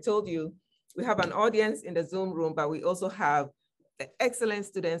 So as I told you, we have an audience in the Zoom room, but we also have the excellent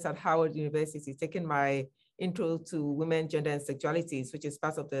students at Howard University taking my Intro to Women, Gender, and Sexualities, which is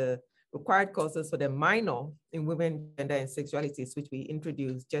part of the required courses for the minor in Women, Gender, and Sexualities, which we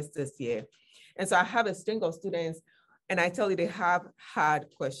introduced just this year. And so I have a string of students, and I tell you they have hard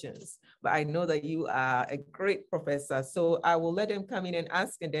questions, but I know that you are a great professor. So I will let them come in and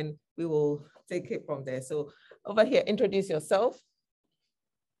ask, and then we will take it from there. So over here, introduce yourself.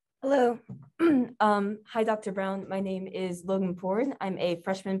 Hello. Hi, Dr. Brown. My name is Logan Ford. I'm a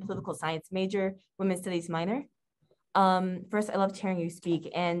freshman political science major, women's studies minor. First, I loved hearing you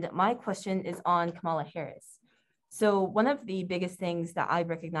speak, and my question is on Kamala Harris. So one of the biggest things that I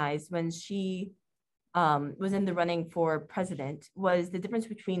recognized when she was in the running for president was the difference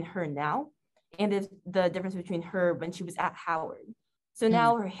between her now and the difference between her when she was at Howard. So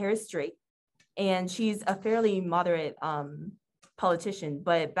now her hair is straight, and she's a fairly moderate politician,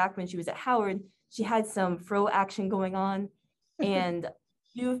 but back when she was at Howard, she had some fro action going on. And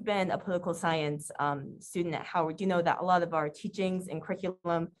you've been a political science student at Howard. You know that a lot of our teachings and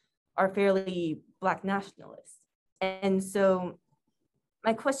curriculum are fairly Black nationalist. And so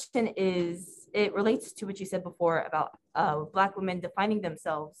my question is, it relates to what you said before about Black women defining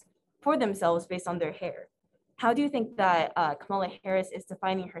themselves for themselves based on their hair. How do you think that Kamala Harris is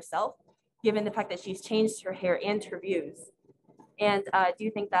defining herself, given the fact that she's changed her hair and her views? And do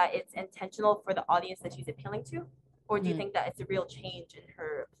you think that it's intentional for the audience that she's appealing to? Or do you think that it's a real change in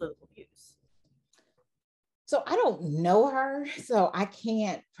her political views? So I don't know her, so I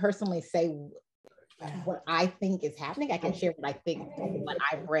can't personally say what I think is happening. I can share what I think, what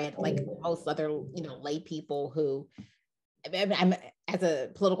I've read, like most other, lay people who, I'm as a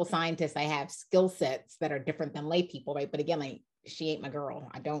political scientist, I have skill sets that are different than lay people, right? But again, like, she ain't my girl.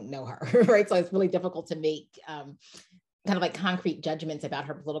 I don't know her, right? So it's really difficult to make kind of like concrete judgments about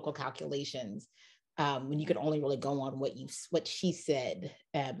her political calculations when you could only really go on what she said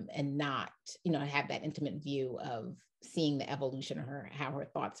and not, have that intimate view of seeing the evolution of how her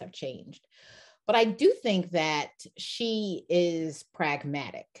thoughts have changed. But I do think that she is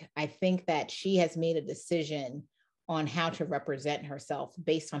pragmatic. I think that she has made a decision on how to represent herself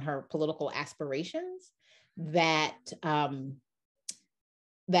based on her political aspirations that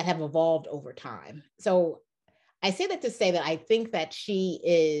that have evolved over time. So I say that to say that I think that she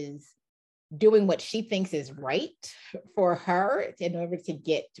is doing what she thinks is right for her in order to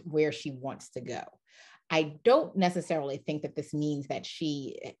get where she wants to go. I don't necessarily think that this means that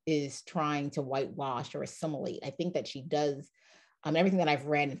she is trying to whitewash or assimilate. I think that she does everything that I've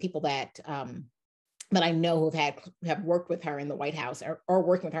read, and people that that I know who have worked with her in the White House or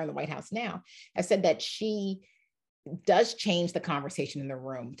working with her in the White House now have said that she does change the conversation in the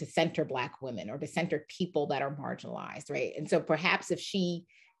room to center Black women or to center people that are marginalized, right? And so perhaps if she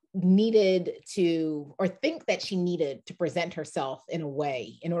needed to, or think that she needed to present herself in a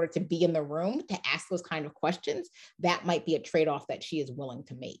way in order to be in the room to ask those kind of questions, that might be a trade-off that she is willing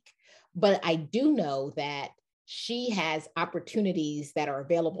to make. But I do know that she has opportunities that are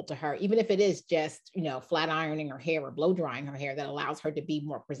available to her, even if it is just, flat ironing her hair or blow drying her hair, that allows her to be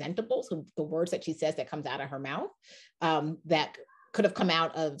more presentable. So the words that she says that comes out of her mouth that could have come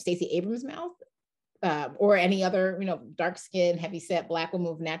out of Stacey Abrams' mouth or any other, dark skin, heavy set Black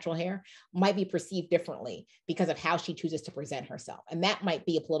woman with natural hair might be perceived differently because of how she chooses to present herself. And that might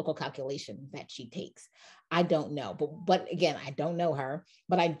be a political calculation that she takes. I don't know, but again, I don't know her,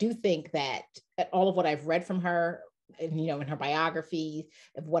 but I do think that all of what I've read from her, in her biography,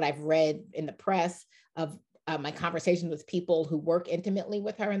 of what I've read in the press, of my conversations with people who work intimately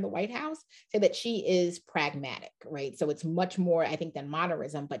with her in the White House, say that she is pragmatic, right? So it's much more, I think, than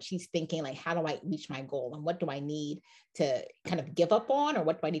modernism, but she's thinking like, how do I reach my goal? And what do I need to kind of give up on? Or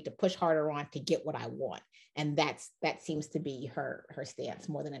what do I need to push harder on to get what I want? And that seems to be her stance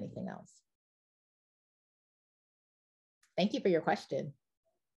more than anything else. Thank you for your question.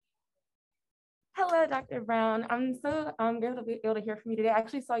 Hello, Dr. Brown. I'm so grateful to be able to hear from you today. I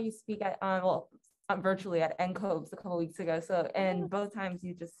actually saw you speak at, virtually at NCOBS a couple weeks ago. So, and both times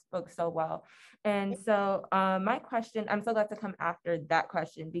you just spoke so well. And so my question, I'm so glad to come after that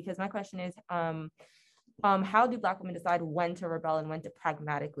question, because my question is, how do Black women decide when to rebel and when to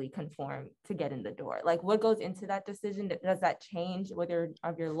pragmatically conform to get in the door? Like, what goes into that decision? Does that change whether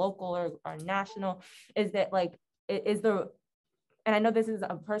of your local or national? Is that like, is the, and I know this is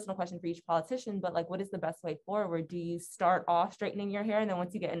a personal question for each politician, but like, what is the best way forward? Do you start off straightening your hair, and then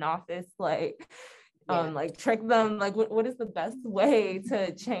once you get in office, like, like trick them? Like, what is the best way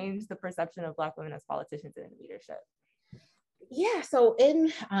to change the perception of Black women as politicians and in leadership? Yeah, so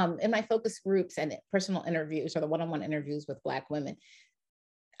in my focus groups and personal interviews or the one-on-one interviews with Black women,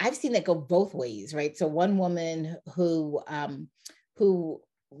 I've seen that go both ways, right? So one woman who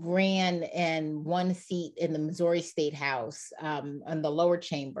ran in one seat in the Missouri State House on the lower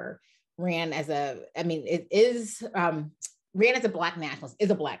chamber, ran as a Black nationalist, is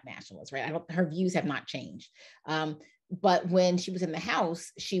a Black nationalist, right? Her views have not changed. But when she was in the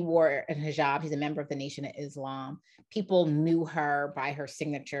House, she wore a hijab. She's a member of the Nation of Islam. People knew her by her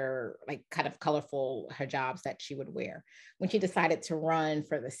signature, like kind of colorful hijabs that she would wear. When she decided to run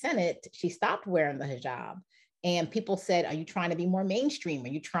for the Senate, she stopped wearing the hijab. And people said, are you trying to be more mainstream? Are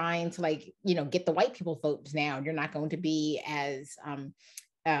you trying to get the white people votes now? You're not going to be as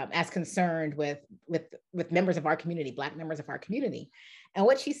concerned with members of our community, Black members of our community. And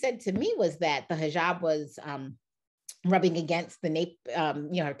what she said to me was that the hijab was rubbing against the nape,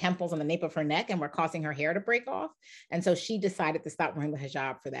 her temples and the nape of her neck, and were causing her hair to break off. And so she decided to stop wearing the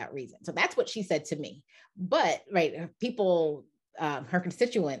hijab for that reason. So that's what she said to me. But people, her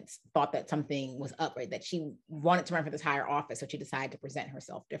constituents thought that something was up, right? That she wanted to run for this higher office. So she decided to present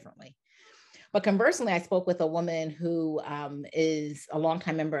herself differently. But conversely, I spoke with a woman who is a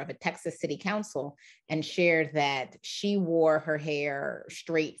longtime member of a Texas city council and shared that she wore her hair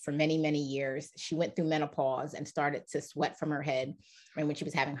straight for many, many years. She went through menopause and started to sweat from her head. And when she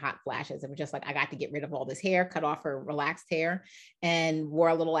was having hot flashes, it was just like, I got to get rid of all this hair, cut off her relaxed hair, and wore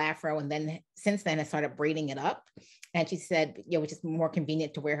a little afro. And then since then, I started braiding it up. And she said, it was just more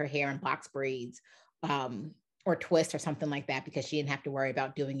convenient to wear her hair in box braids. Or twist or something like that, because she didn't have to worry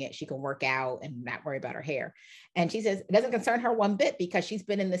about doing it. She can work out and not worry about her hair. And she says it doesn't concern her one bit, because she's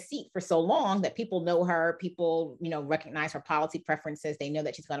been in the seat for so long that people know her, people, recognize her policy preferences. They know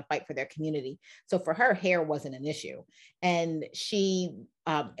that she's going to fight for their community. So for her, hair wasn't an issue. And she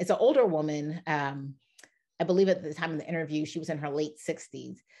is an older woman. I believe at the time of the interview, she was in her late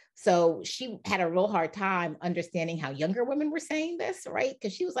 60s. So she had a real hard time understanding how younger women were saying this, right?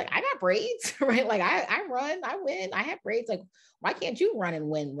 Because she was like, I got braids, right? Like I run, I win, I have braids. Like, why can't you run and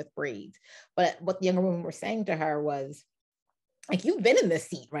win with braids? But what the younger women were saying to her was, like, you've been in this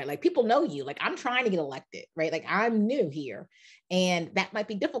seat, right? Like, people know you. Like, I'm trying to get elected, right? Like, I'm new here, and that might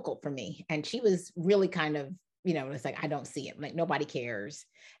be difficult for me. And she was really kind of, it's like, I don't see it. Like, nobody cares.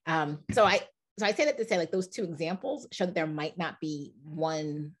 So I say that to say, like, those two examples show that there might not be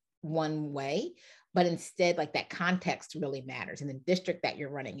one way, but instead, like, that context really matters, and the district that you're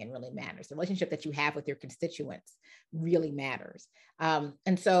running in really matters. The relationship that you have with your constituents really matters.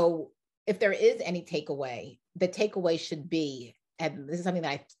 And so if there is any takeaway, the takeaway should be, and this is something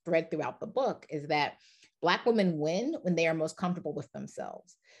that I thread throughout the book, is that Black women win when they are most comfortable with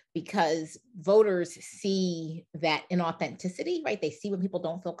themselves, because voters see that inauthenticity, right? They see when people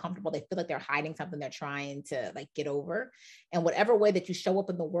don't feel comfortable, they feel like they're hiding something they're trying to get over. And whatever way that you show up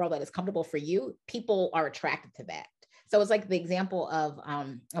in the world that is comfortable for you, people are attracted to that. So it's like the example of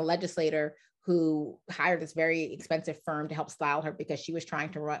a legislator who hired this very expensive firm to help style her, because she was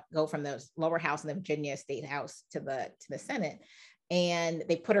trying to go from the lower house in the Virginia State House to the Senate. And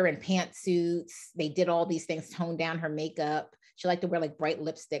they put her in pantsuits. They did all these things, toned down her makeup. She liked to wear like bright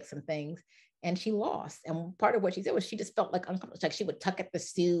lipsticks and things. And she lost. And part of what she did was she just felt like uncomfortable. Like she would tuck at the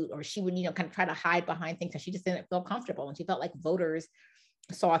suit, or she would, kind of try to hide behind things, and she just didn't feel comfortable. And she felt like voters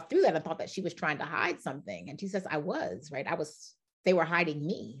saw through that and thought that she was trying to hide something. And she says, I was, right? They were hiding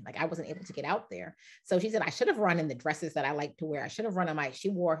me. Like, I wasn't able to get out there. So she said, I should have run in the dresses that I like to wear. I should have run she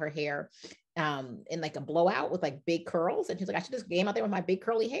wore her hair in like a blowout with like big curls. And she's like, I should just came out there with my big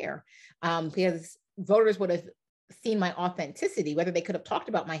curly hair, because voters would have seen my authenticity. Whether they could have talked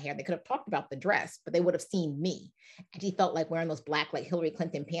about my hair, they could have talked about the dress, but they would have seen me. And she felt like wearing those black, like Hillary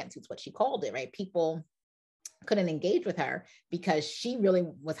Clinton pantsuits, what she called it, right? People couldn't engage with her because she really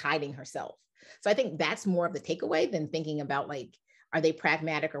was hiding herself. So I think that's more of the takeaway than thinking about like, are they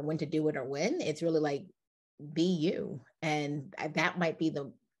pragmatic or when to do it or when? It's really like, be you. And that might be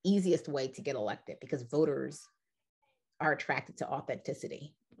the easiest way to get elected, because voters are attracted to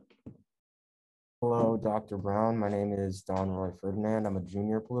authenticity. Hello, Dr. Brown. My name is Don Roy Ferdinand. I'm a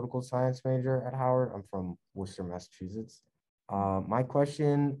junior political science major at Howard. I'm from Worcester, Massachusetts. My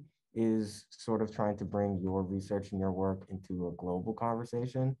question is sort of trying to bring your research and your work into a global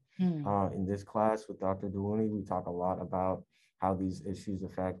conversation. In this class with Dr. Dewuni, we talk a lot about how these issues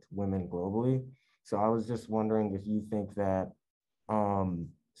affect women globally. So I was just wondering if you think that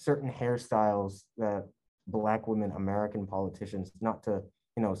certain hairstyles that Black women, American politicians, not to,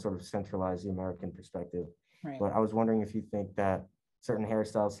 sort of centralize the American perspective, Right. but I was wondering if you think that certain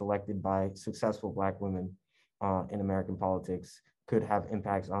hairstyles selected by successful Black women in American politics could have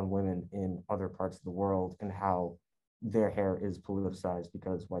impacts on women in other parts of the world, and how their hair is politicized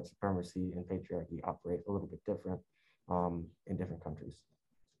because white supremacy and patriarchy operate a little bit different in different countries.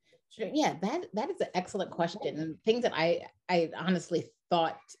 Sure. Yeah, that is an excellent question, and things that I honestly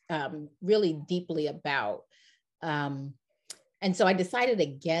thought really deeply about. And so I decided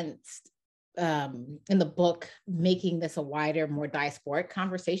against, in the book, making this a wider, more diasporic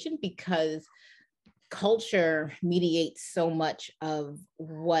conversation, because culture mediates so much of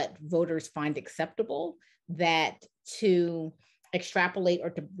what voters find acceptable, that to extrapolate or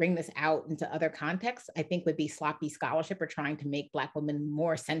to bring this out into other contexts, I think would be sloppy scholarship, or trying to make Black women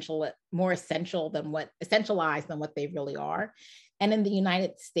more essentialized than what they really are. And in the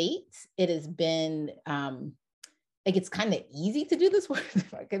United States, it has been like, it's kind of easy to do this work,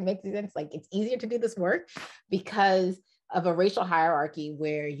 if I can make sense. Like, it's easier to do this work because of a racial hierarchy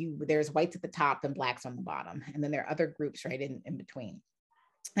where there's whites at the top and Blacks on the bottom, and then there are other groups right in between.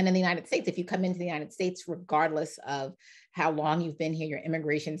 And in the United States, if you come into the United States, regardless of how long you've been here, your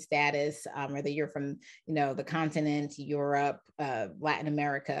immigration status, whether you're from, the continent, Europe, Latin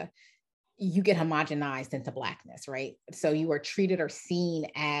America, you get homogenized into Blackness, right? So you are treated or seen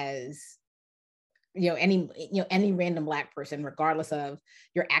as, any random Black person, regardless of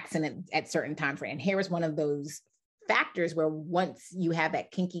your accent at certain times, right? And hair is one of those factors where once you have that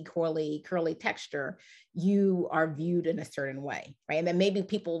kinky, curly texture, you are viewed in a certain way, right? And then maybe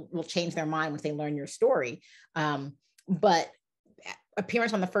people will change their mind once they learn your story. But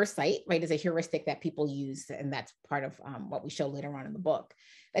appearance on the first sight, right, is a heuristic that people use, and that's part of what we show later on in the book.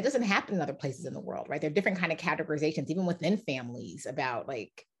 That doesn't happen in other places in the world, right? There are different kind of categorizations, even within families, about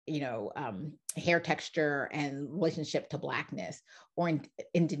like, hair texture and relationship to Blackness or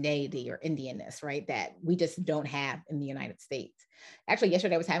indigeneity or Indianness, right? That we just don't have in the United States. Actually,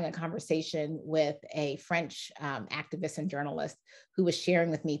 yesterday I was having a conversation with a French activist and journalist who was sharing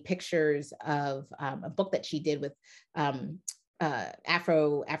with me pictures of a book that she did with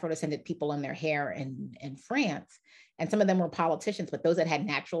Afro-descended people in their hair in France. And some of them were politicians, but those that had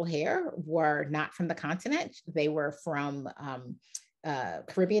natural hair were not from the continent. They were from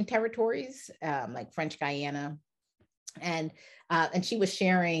Caribbean territories, like French Guiana. And she was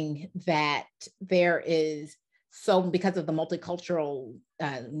sharing that there is, so because of the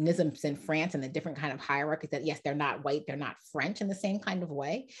multiculturalisms in France and the different kind of hierarchies, that yes, they're not white, they're not French in the same kind of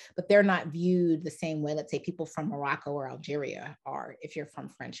way, but they're not viewed the same way, let's say, people from Morocco or Algeria are if you're from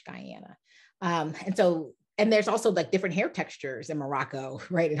French Guiana. And there's also like different hair textures in Morocco,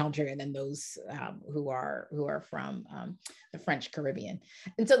 right, in Algeria, than those who are from the French Caribbean.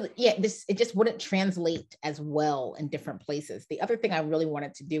 And so, yeah, it just wouldn't translate as well in different places. The other thing I really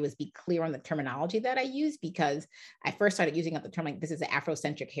wanted to do is be clear on the terminology that I use, because I first started using up the term like this is an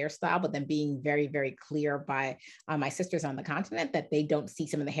Afrocentric hairstyle, but then being very, very clear by my sisters on the continent that they don't see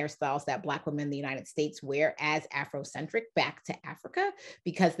some of the hairstyles that Black women in the United States wear as Afrocentric back to Africa,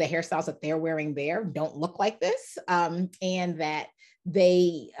 because the hairstyles that they're wearing there don't look like this, and that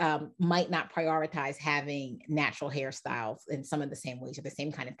they might not prioritize having natural hairstyles in some of the same ways or the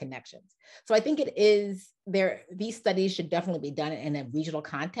same kind of connections. So I think it is there. These studies should definitely be done in a regional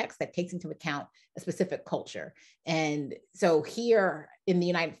context that takes into account a specific culture. And so here in the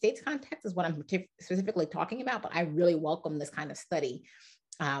United States context is what I'm specifically talking about, but I really welcome this kind of study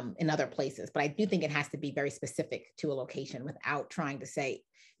in other places. But I do think it has to be very specific to a location without trying to say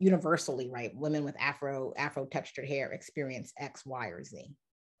universally, right, women with Afro textured hair experience X, Y, or Z.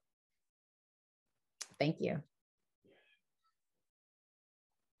 Thank you.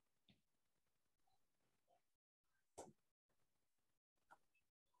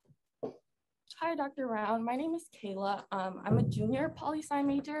 Hi, Dr. Brown. My name is Kayla. I'm a junior poli-sci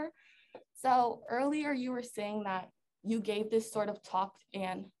major. So earlier you were saying that you gave this sort of talk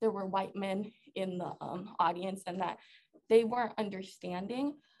and there were white men in the audience and that they weren't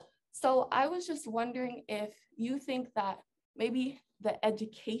understanding. So I was just wondering if you think that maybe the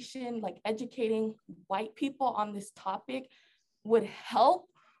education, like educating white people on this topic would help,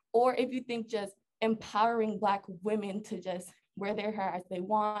 or if you think just empowering Black women to just wear their hair as they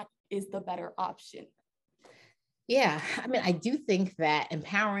want is the better option. Yeah, I mean, I do think that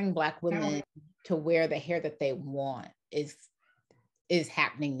empowering Black women to wear the hair that they want is is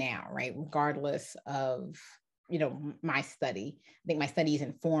happening now, right? Regardless of, my study. I think my study is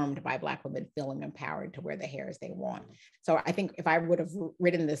informed by Black women feeling empowered to wear the hair as they want. So I think if I would have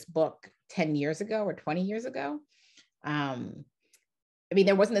written this book 10 years ago or 20 years ago,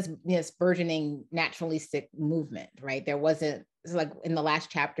 there wasn't this burgeoning naturalistic movement, right? There wasn't, like in the last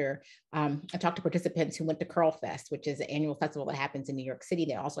chapter, I talked to participants who went to Curl Fest, which is an annual festival that happens in New York City.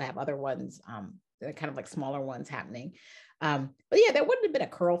 They also have other ones, they're kind of like smaller ones happening. But yeah, there wouldn't have been a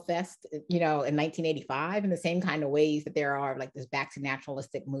Curl Fest, in 1985 in the same kind of ways that there are like this back to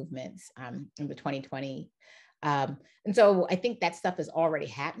naturalistic movements in the 2020. And so I think that stuff is already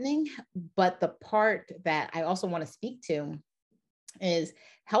happening. But the part that I also want to speak to is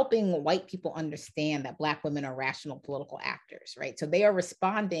helping white people understand that Black women are rational political actors, right? So they are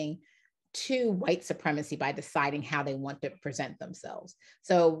responding to white supremacy by deciding how they want to present themselves.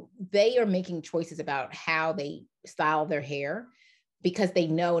 So they are making choices about how they style their hair because they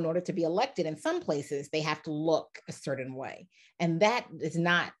know in order to be elected in some places, they have to look a certain way. And that is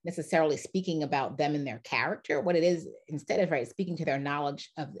not necessarily speaking about them and their character. What it is instead of, right, speaking to their knowledge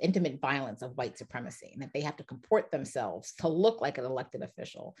of intimate violence of white supremacy, and that they have to comport themselves to look like an elected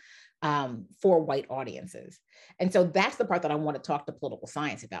official for white audiences. And so that's the part that I want to talk to political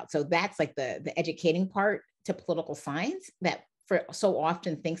science about. So that's like the educating part to political science that so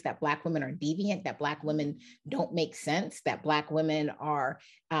often thinks that Black women are deviant, that Black women don't make sense, that Black women are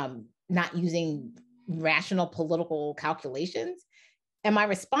not using rational political calculations. And my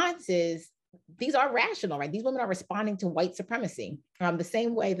response is, these are rational, right? These women are responding to white supremacy the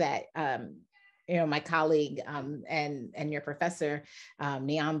same way that my colleague and your professor,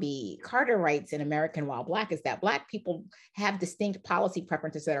 Nyambi Carter, writes in American While Black, is that Black people have distinct policy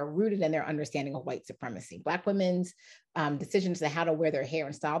preferences that are rooted in their understanding of white supremacy. Black women's decisions to how to wear their hair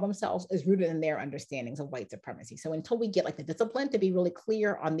and style themselves is rooted in their understandings of white supremacy. So until we get like the discipline to be really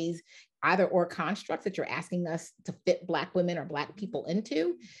clear on these either or constructs that you're asking us to fit Black women or Black people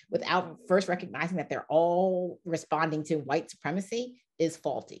into, without first recognizing that they're all responding to white supremacy, is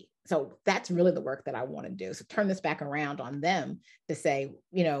faulty. So that's really the work that I want to do. So turn this back around on them to say,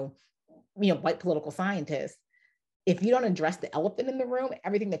 white political scientists, if you don't address the elephant in the room,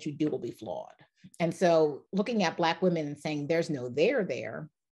 everything that you do will be flawed. And so looking at Black women and saying there's no there,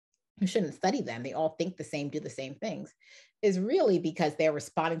 you shouldn't study them, they all think the same, do the same things, is really because they're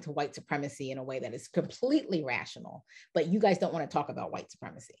responding to white supremacy in a way that is completely rational. But you guys don't want to talk about white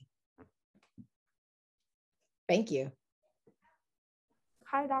supremacy. Thank you.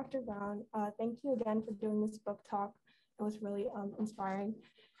 Hi, Dr. Brown. Thank you again for doing this book talk. It was really inspiring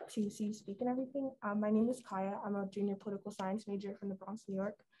to see you speak and everything. My name is Kaya. I'm a junior political science major from the Bronx, New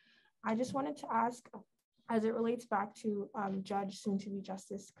York. I just wanted to ask, as it relates back to Judge, soon-to-be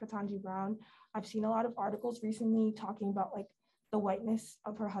Justice Ketanji Brown, I've seen a lot of articles recently talking about like the whiteness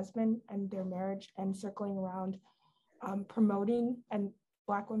of her husband and their marriage, and circling around promoting and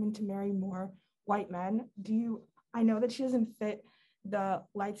Black women to marry more white men. I know that she doesn't fit the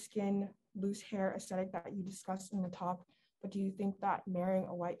light skin, loose hair aesthetic that you discussed in the talk, but do you think that marrying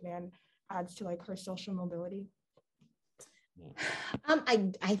a white man adds to like her social mobility?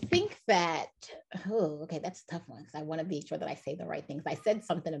 I think that, that's a tough one because I want to be sure that I say the right things. I said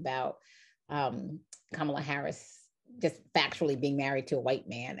something about Kamala Harris just factually being married to a white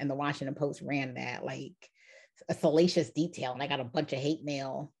man, and the Washington Post ran that like a salacious detail, and I got a bunch of hate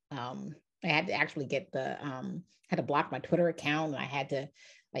mail. I had to actually had to block my Twitter account, and I had to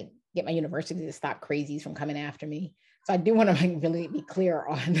like get my university to stop crazies from coming after me. So I do want to like really be clear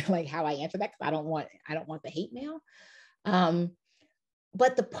on like how I answer that, because I don't want the hate mail.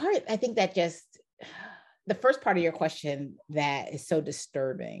 But the part I think that the first part of your question that is so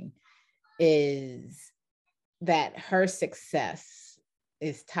disturbing is that her success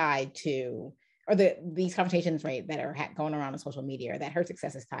is tied to, or these conversations, right, that are going around on social media, that her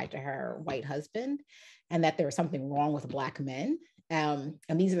success is tied to her white husband, and that there's something wrong with Black men. And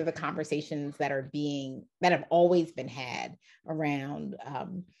these are the conversations that have always been had around,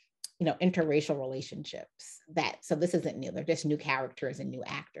 interracial relationships. So this isn't new. They're just new characters and new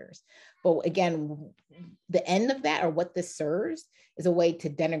actors. But again, the end of that, or what this serves, is a way to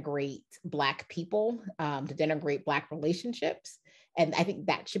denigrate Black people, to denigrate Black relationships. And I think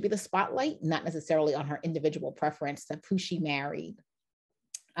that should be the spotlight, not necessarily on her individual preference of who she married.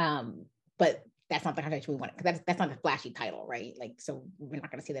 But that's not the conversation we want, because that's not a flashy title, right? Like, so we're not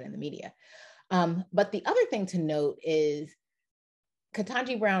going to see that in the media. But the other thing to note is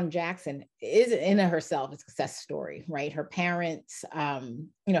Ketanji Brown Jackson is in herself a success story, right? Her parents,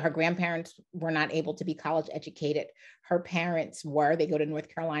 her grandparents were not able to be college educated. Her parents were. They go to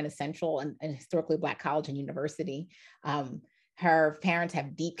North Carolina Central and historically Black college and university. Her parents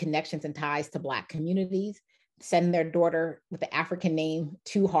have deep connections and ties to Black communities, send their daughter with the African name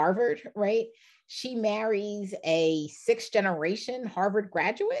to Harvard, right? She marries a 6th generation Harvard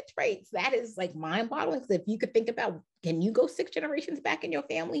graduate, right? So that is like mind boggling. So if you could think about, can you go 6 generations back in your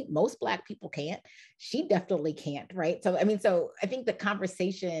family? Most Black people can't. She definitely can't, right? So, I think the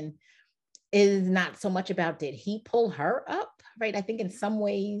conversation is not so much about, did he pull her up, right? I think in some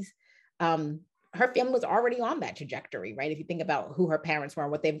ways, her family was already on that trajectory, right? If you think about who her parents were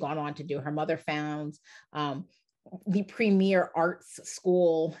and what they've gone on to do, her mother founds the premier arts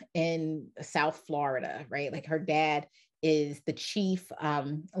school in South Florida, right? Like her dad is the chief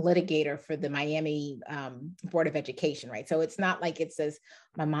litigator for the Miami Board of Education, right? So it's not like it says,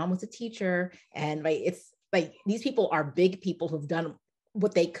 my mom was a teacher, and right, it's like these people are big people who've done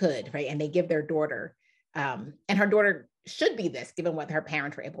what they could, right? And they give their daughter, and her daughter should be this, given what her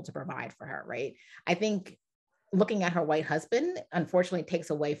parents were able to provide for her, right? I think looking at her white husband, unfortunately,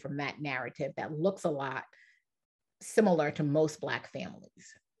 takes away from that narrative that looks a lot similar to most Black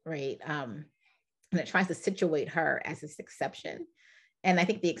families, right? And it tries to situate her as this exception. And I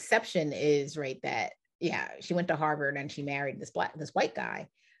think the exception is, right, that, yeah, she went to Harvard and she married this white guy,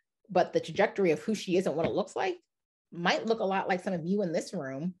 but the trajectory of who she is and what it looks like might look a lot like some of you in this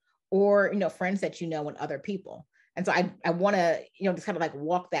room, or, friends that and other people. And so I want to, just kind of like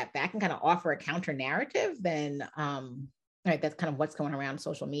walk that back and kind of offer a counter narrative then, right, that's kind of what's going around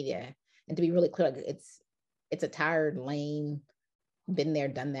social media. And to be really clear, it's a tired, lame, been there,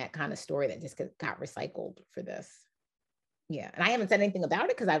 done that kind of story that just got recycled for this. Yeah. And I haven't said anything about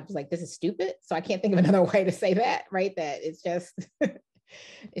it because I was like, this is stupid. So I can't think of another way to say that, right? That it's just,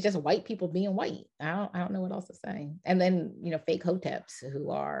 it's just white people being white. I don't know what else to say. And then, fake hoteps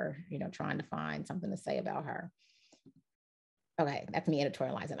who are, trying to find something to say about her. Okay. That's me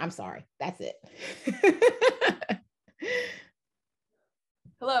editorializing. I'm sorry. That's it.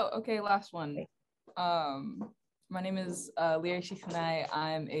 Hello. Okay. Last one. My name is Lyra Shikanai.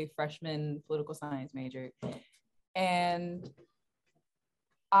 I'm a freshman political science major. And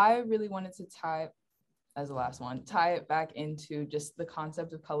I really wanted to tie it back into just the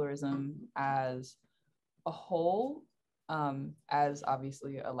concept of colorism as a whole. As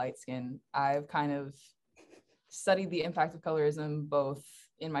obviously a light skin, I've kind of studied the impact of colorism both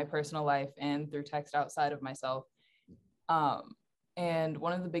in my personal life and through text outside of myself. And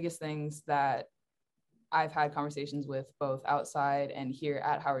one of the biggest things that I've had conversations with both outside and here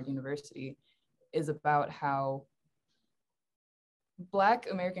at Howard University is about how Black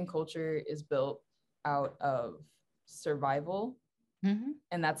American culture is built out of survival,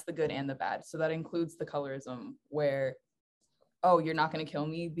 and that's the good and the bad. So that includes the colorism where, oh, you're not going to kill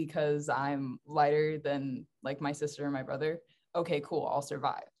me because I'm lighter than like my sister or my brother. Okay, cool, I'll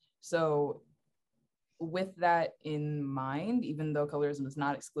survive. So with that in mind, even though colorism is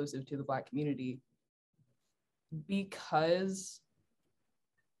not exclusive to the Black community, because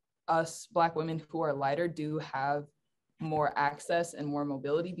us Black women who are lighter do have more access and more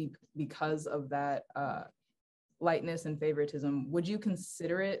mobility because of that lightness and favoritism, would you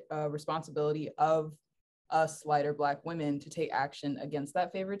consider it a responsibility of us lighter Black women to take action against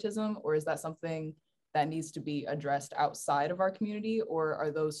that favoritism? Or is that something that needs to be addressed outside of our community? Or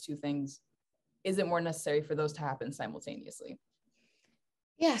are those two things, is it more necessary for those to happen simultaneously?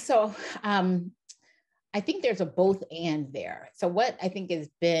 Yeah, so I think there's a both and there. So what I think has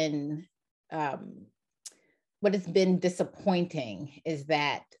been, what has been disappointing is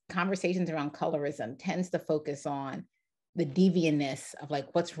that conversations around colorism tends to focus on the deviantness of like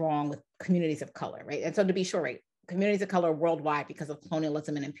what's wrong with communities of color, right? And so to be sure, right, communities of color worldwide, because of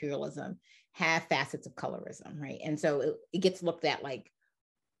colonialism and imperialism, have facets of colorism, right? And so it gets looked at like,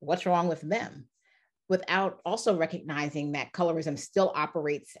 what's wrong with them? Without also recognizing that colorism still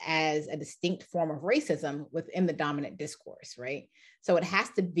operates as a distinct form of racism within the dominant discourse, right? So it has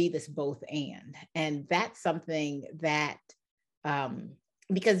to be this both and that's something that,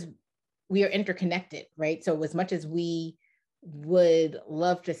 because we are interconnected, right? So as much as we would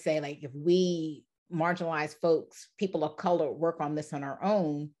love to say, like, if we marginalized folks, people of color, work on this on our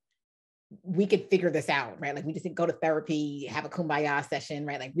own, we could figure this out, right? Like we just go to therapy, have a kumbaya session,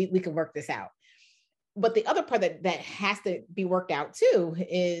 right? Like we could work this out. But the other part that has to be worked out too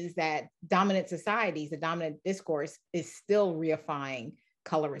is that dominant societies, the dominant discourse is still reifying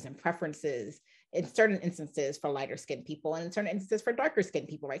colorism preferences in certain instances for lighter skinned people and in certain instances for darker skinned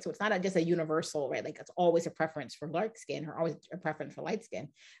people, right? So it's not just a universal, right? Like it's always a preference for dark skin or always a preference for light skin.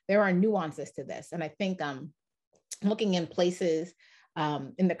 There are nuances to this. And I think looking in places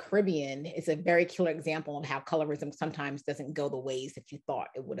in the Caribbean is a very clear example of how colorism sometimes doesn't go the ways that you thought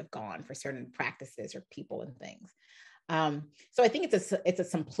it would have gone for certain practices or people and things. So I think it's a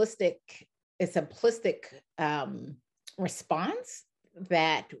simplistic response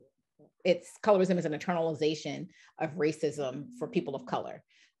that colorism is an internalization of racism for people of color.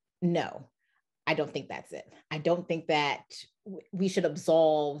 No, I don't think that's it. I don't think that we should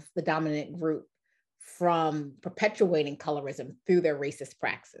absolve the dominant group from perpetuating colorism through their racist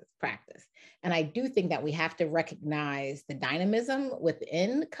practice. And I do think that we have to recognize the dynamism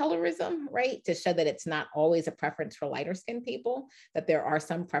within colorism, right? To show that it's not always a preference for lighter skinned people, that there are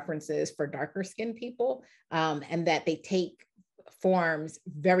some preferences for darker skinned people, and that they take forms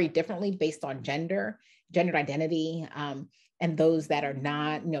very differently based on gendered identity, and those that are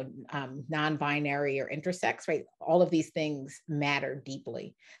non-binary or intersex, right? All of these things matter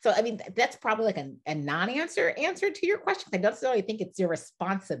deeply. So, I mean, that's probably like a non-answer to your question. I don't necessarily think it's your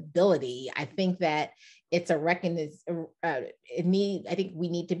responsibility. I think that it's I think we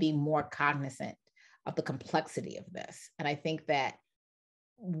need to be more cognizant of the complexity of this. And I think that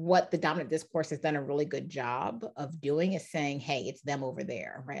what the dominant discourse has done a really good job of doing is saying, hey, it's them over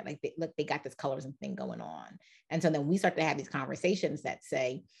there, right? Like, they got this colorism thing going on. And so then we start to have these conversations that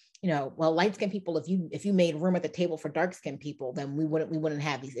say, well, light-skinned people, if you made room at the table for dark-skinned people, then we wouldn't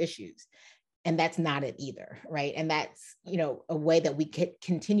have these issues. And that's not it either, right? And that's, a way that we could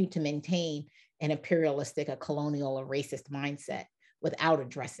continue to maintain an imperialistic, a colonial, a racist mindset without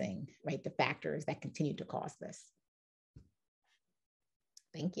addressing, right, the factors that continue to cause this.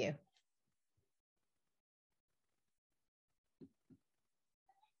 Thank you.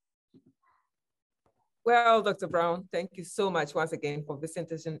 Well, Dr. Brown, thank you so much once again for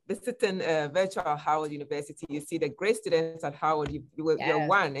visiting virtual Howard University. You see the great students at Howard, you're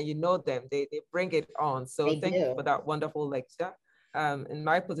one and you know them, they bring it on. So thank you for that wonderful lecture. In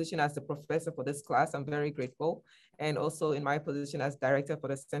my position as the professor for this class, I'm very grateful. And also in my position as director for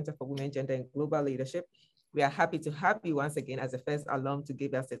the Center for Women, Gender, and Global Leadership, we are happy to have you once again as the first alum to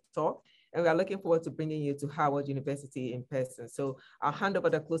give us a talk. And we are looking forward to bringing you to Howard University in person. So I'll hand over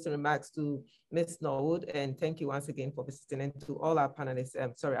the closing remarks to Ms. Norwood. And thank you once again for visiting, and to all our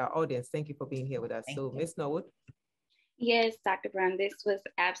panelists, our audience, thank you for being here with us. So Ms. Norwood. Yes, Dr. Brown, this was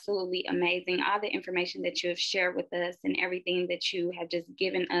absolutely amazing. All the information that you have shared with us and everything that you have just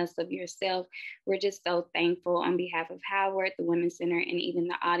given us of yourself, we're just so thankful on behalf of Howard, the Women's Center, and even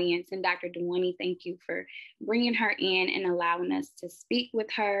the audience. And Dr. Duwani, thank you for bringing her in and allowing us to speak with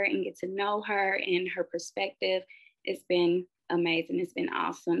her and get to know her and her perspective. It's been amazing. It's been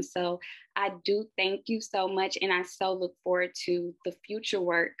awesome. So I do thank you so much. And I so look forward to the future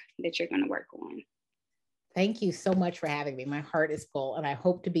work that you're going to work on. Thank you so much for having me. My heart is full, and I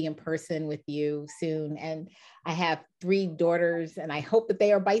hope to be in person with you soon. And I have 3 daughters, and I hope that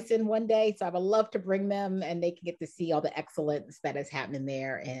they are Bison one day. So I would love to bring them, and they can get to see all the excellence that is happening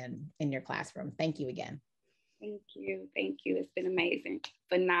there in your classroom. Thank you again. Thank you. Thank you. It's been amazing.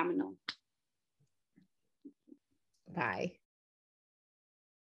 Phenomenal. Bye.